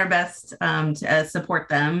we're doing our best to support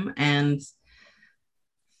them. And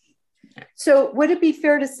so would it be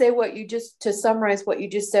fair to say to summarize what you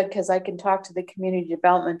just said, because I can talk to the community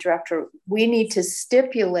development director, we need to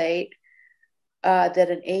stipulate that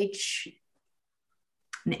an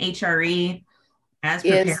HRE as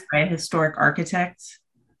prepared by a historic architect,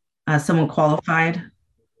 someone qualified.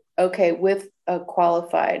 Okay, with a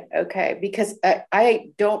qualified. Okay, because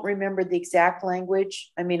I don't remember the exact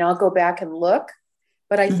language. I mean, I'll go back and look,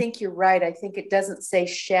 but I think you're right. I think it doesn't say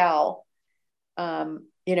shall.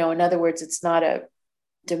 In other words, it's not a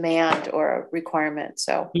demand or a requirement.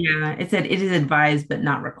 So yeah, it said it is advised but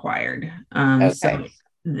not required. Okay. So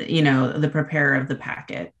the preparer of the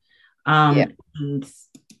packet. And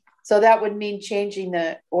so that would mean changing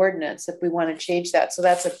the ordinance if we want to change that. So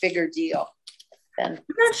that's a bigger deal. Then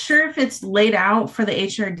I'm not sure if it's laid out for the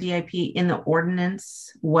HRDIP in the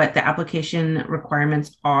ordinance what the application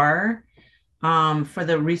requirements are. For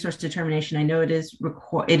the resource determination, I know it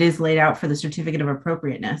is laid out for the certificate of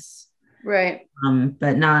appropriateness. Right.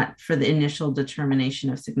 But not for the initial determination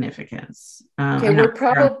of significance. Okay,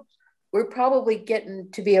 we're probably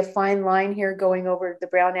getting to be a fine line here going over the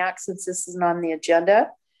Brown Act since this isn't on the agenda.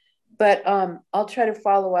 But I'll try to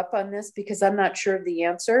follow up on this because I'm not sure of the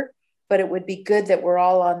answer, but it would be good that we're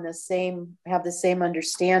all on the same, have the same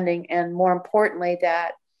understanding. And more importantly,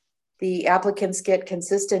 that the applicants get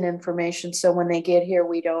consistent information. So when they get here,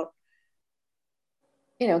 we don't,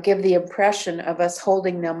 give the impression of us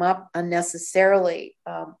holding them up unnecessarily.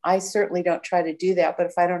 I certainly don't try to do that, but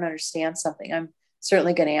if I don't understand something, I'm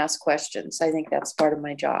certainly going to ask questions. I think that's part of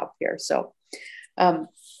my job here. So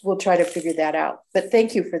we'll try to figure that out. But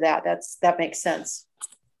thank you for that. That makes sense.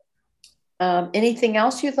 Anything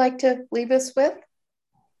else you'd like to leave us with?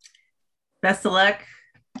 Best of luck.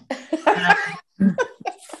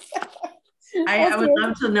 I would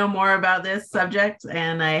love to know more about this subject,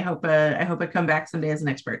 and I hope I come back someday as an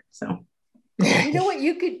expert. So, you know what,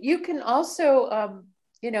 you can also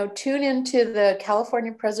tune into the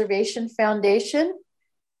California Preservation Foundation.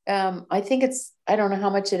 I think I don't know how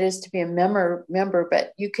much it is to be a member,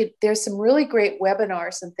 but there's some really great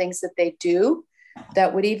webinars and things that they do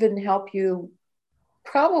that would even help you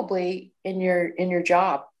probably in your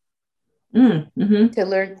job to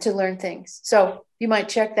learn things. So you might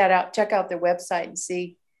check that out, check out their website and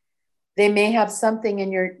see. They may have something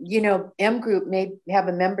in your, M Group may have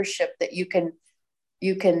a membership that you can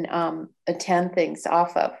attend things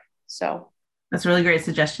off of. So that's a really great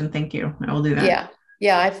suggestion. Thank you. I will do that.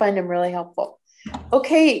 Yeah, I find them really helpful.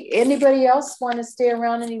 Okay, anybody else want to stay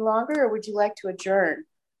around any longer, or would you like to adjourn?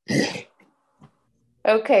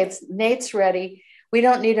 Okay, Nate's ready. We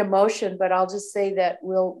don't need a motion, but I'll just say that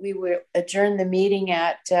we will adjourn the meeting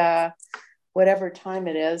at whatever time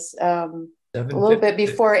it is, a little bit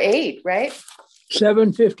before 8, right?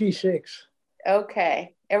 7:56.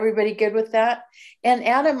 Okay, everybody good with that? And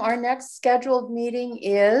Adam, our next scheduled meeting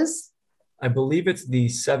is? I believe it's the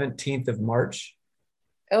 17th of March.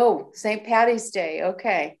 Oh, St. Patty's Day.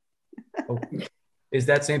 Okay. Is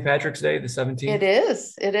that St. Patrick's Day, the 17th?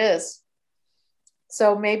 It is.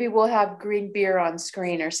 So maybe we'll have green beer on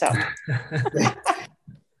screen or something.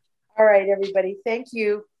 All right, everybody. Thank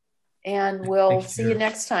you. And we'll see you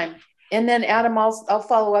next time. And then Adam, I'll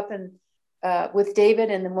follow up with David,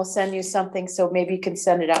 and then we'll send you something. So maybe you can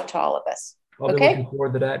send it out to all of us. I'll be looking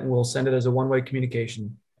forward to that, and we'll send it as a one-way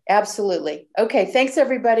communication. Absolutely. Okay. Thanks,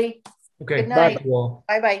 everybody. Okay. Good night.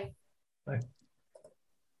 Bye. Bye-bye.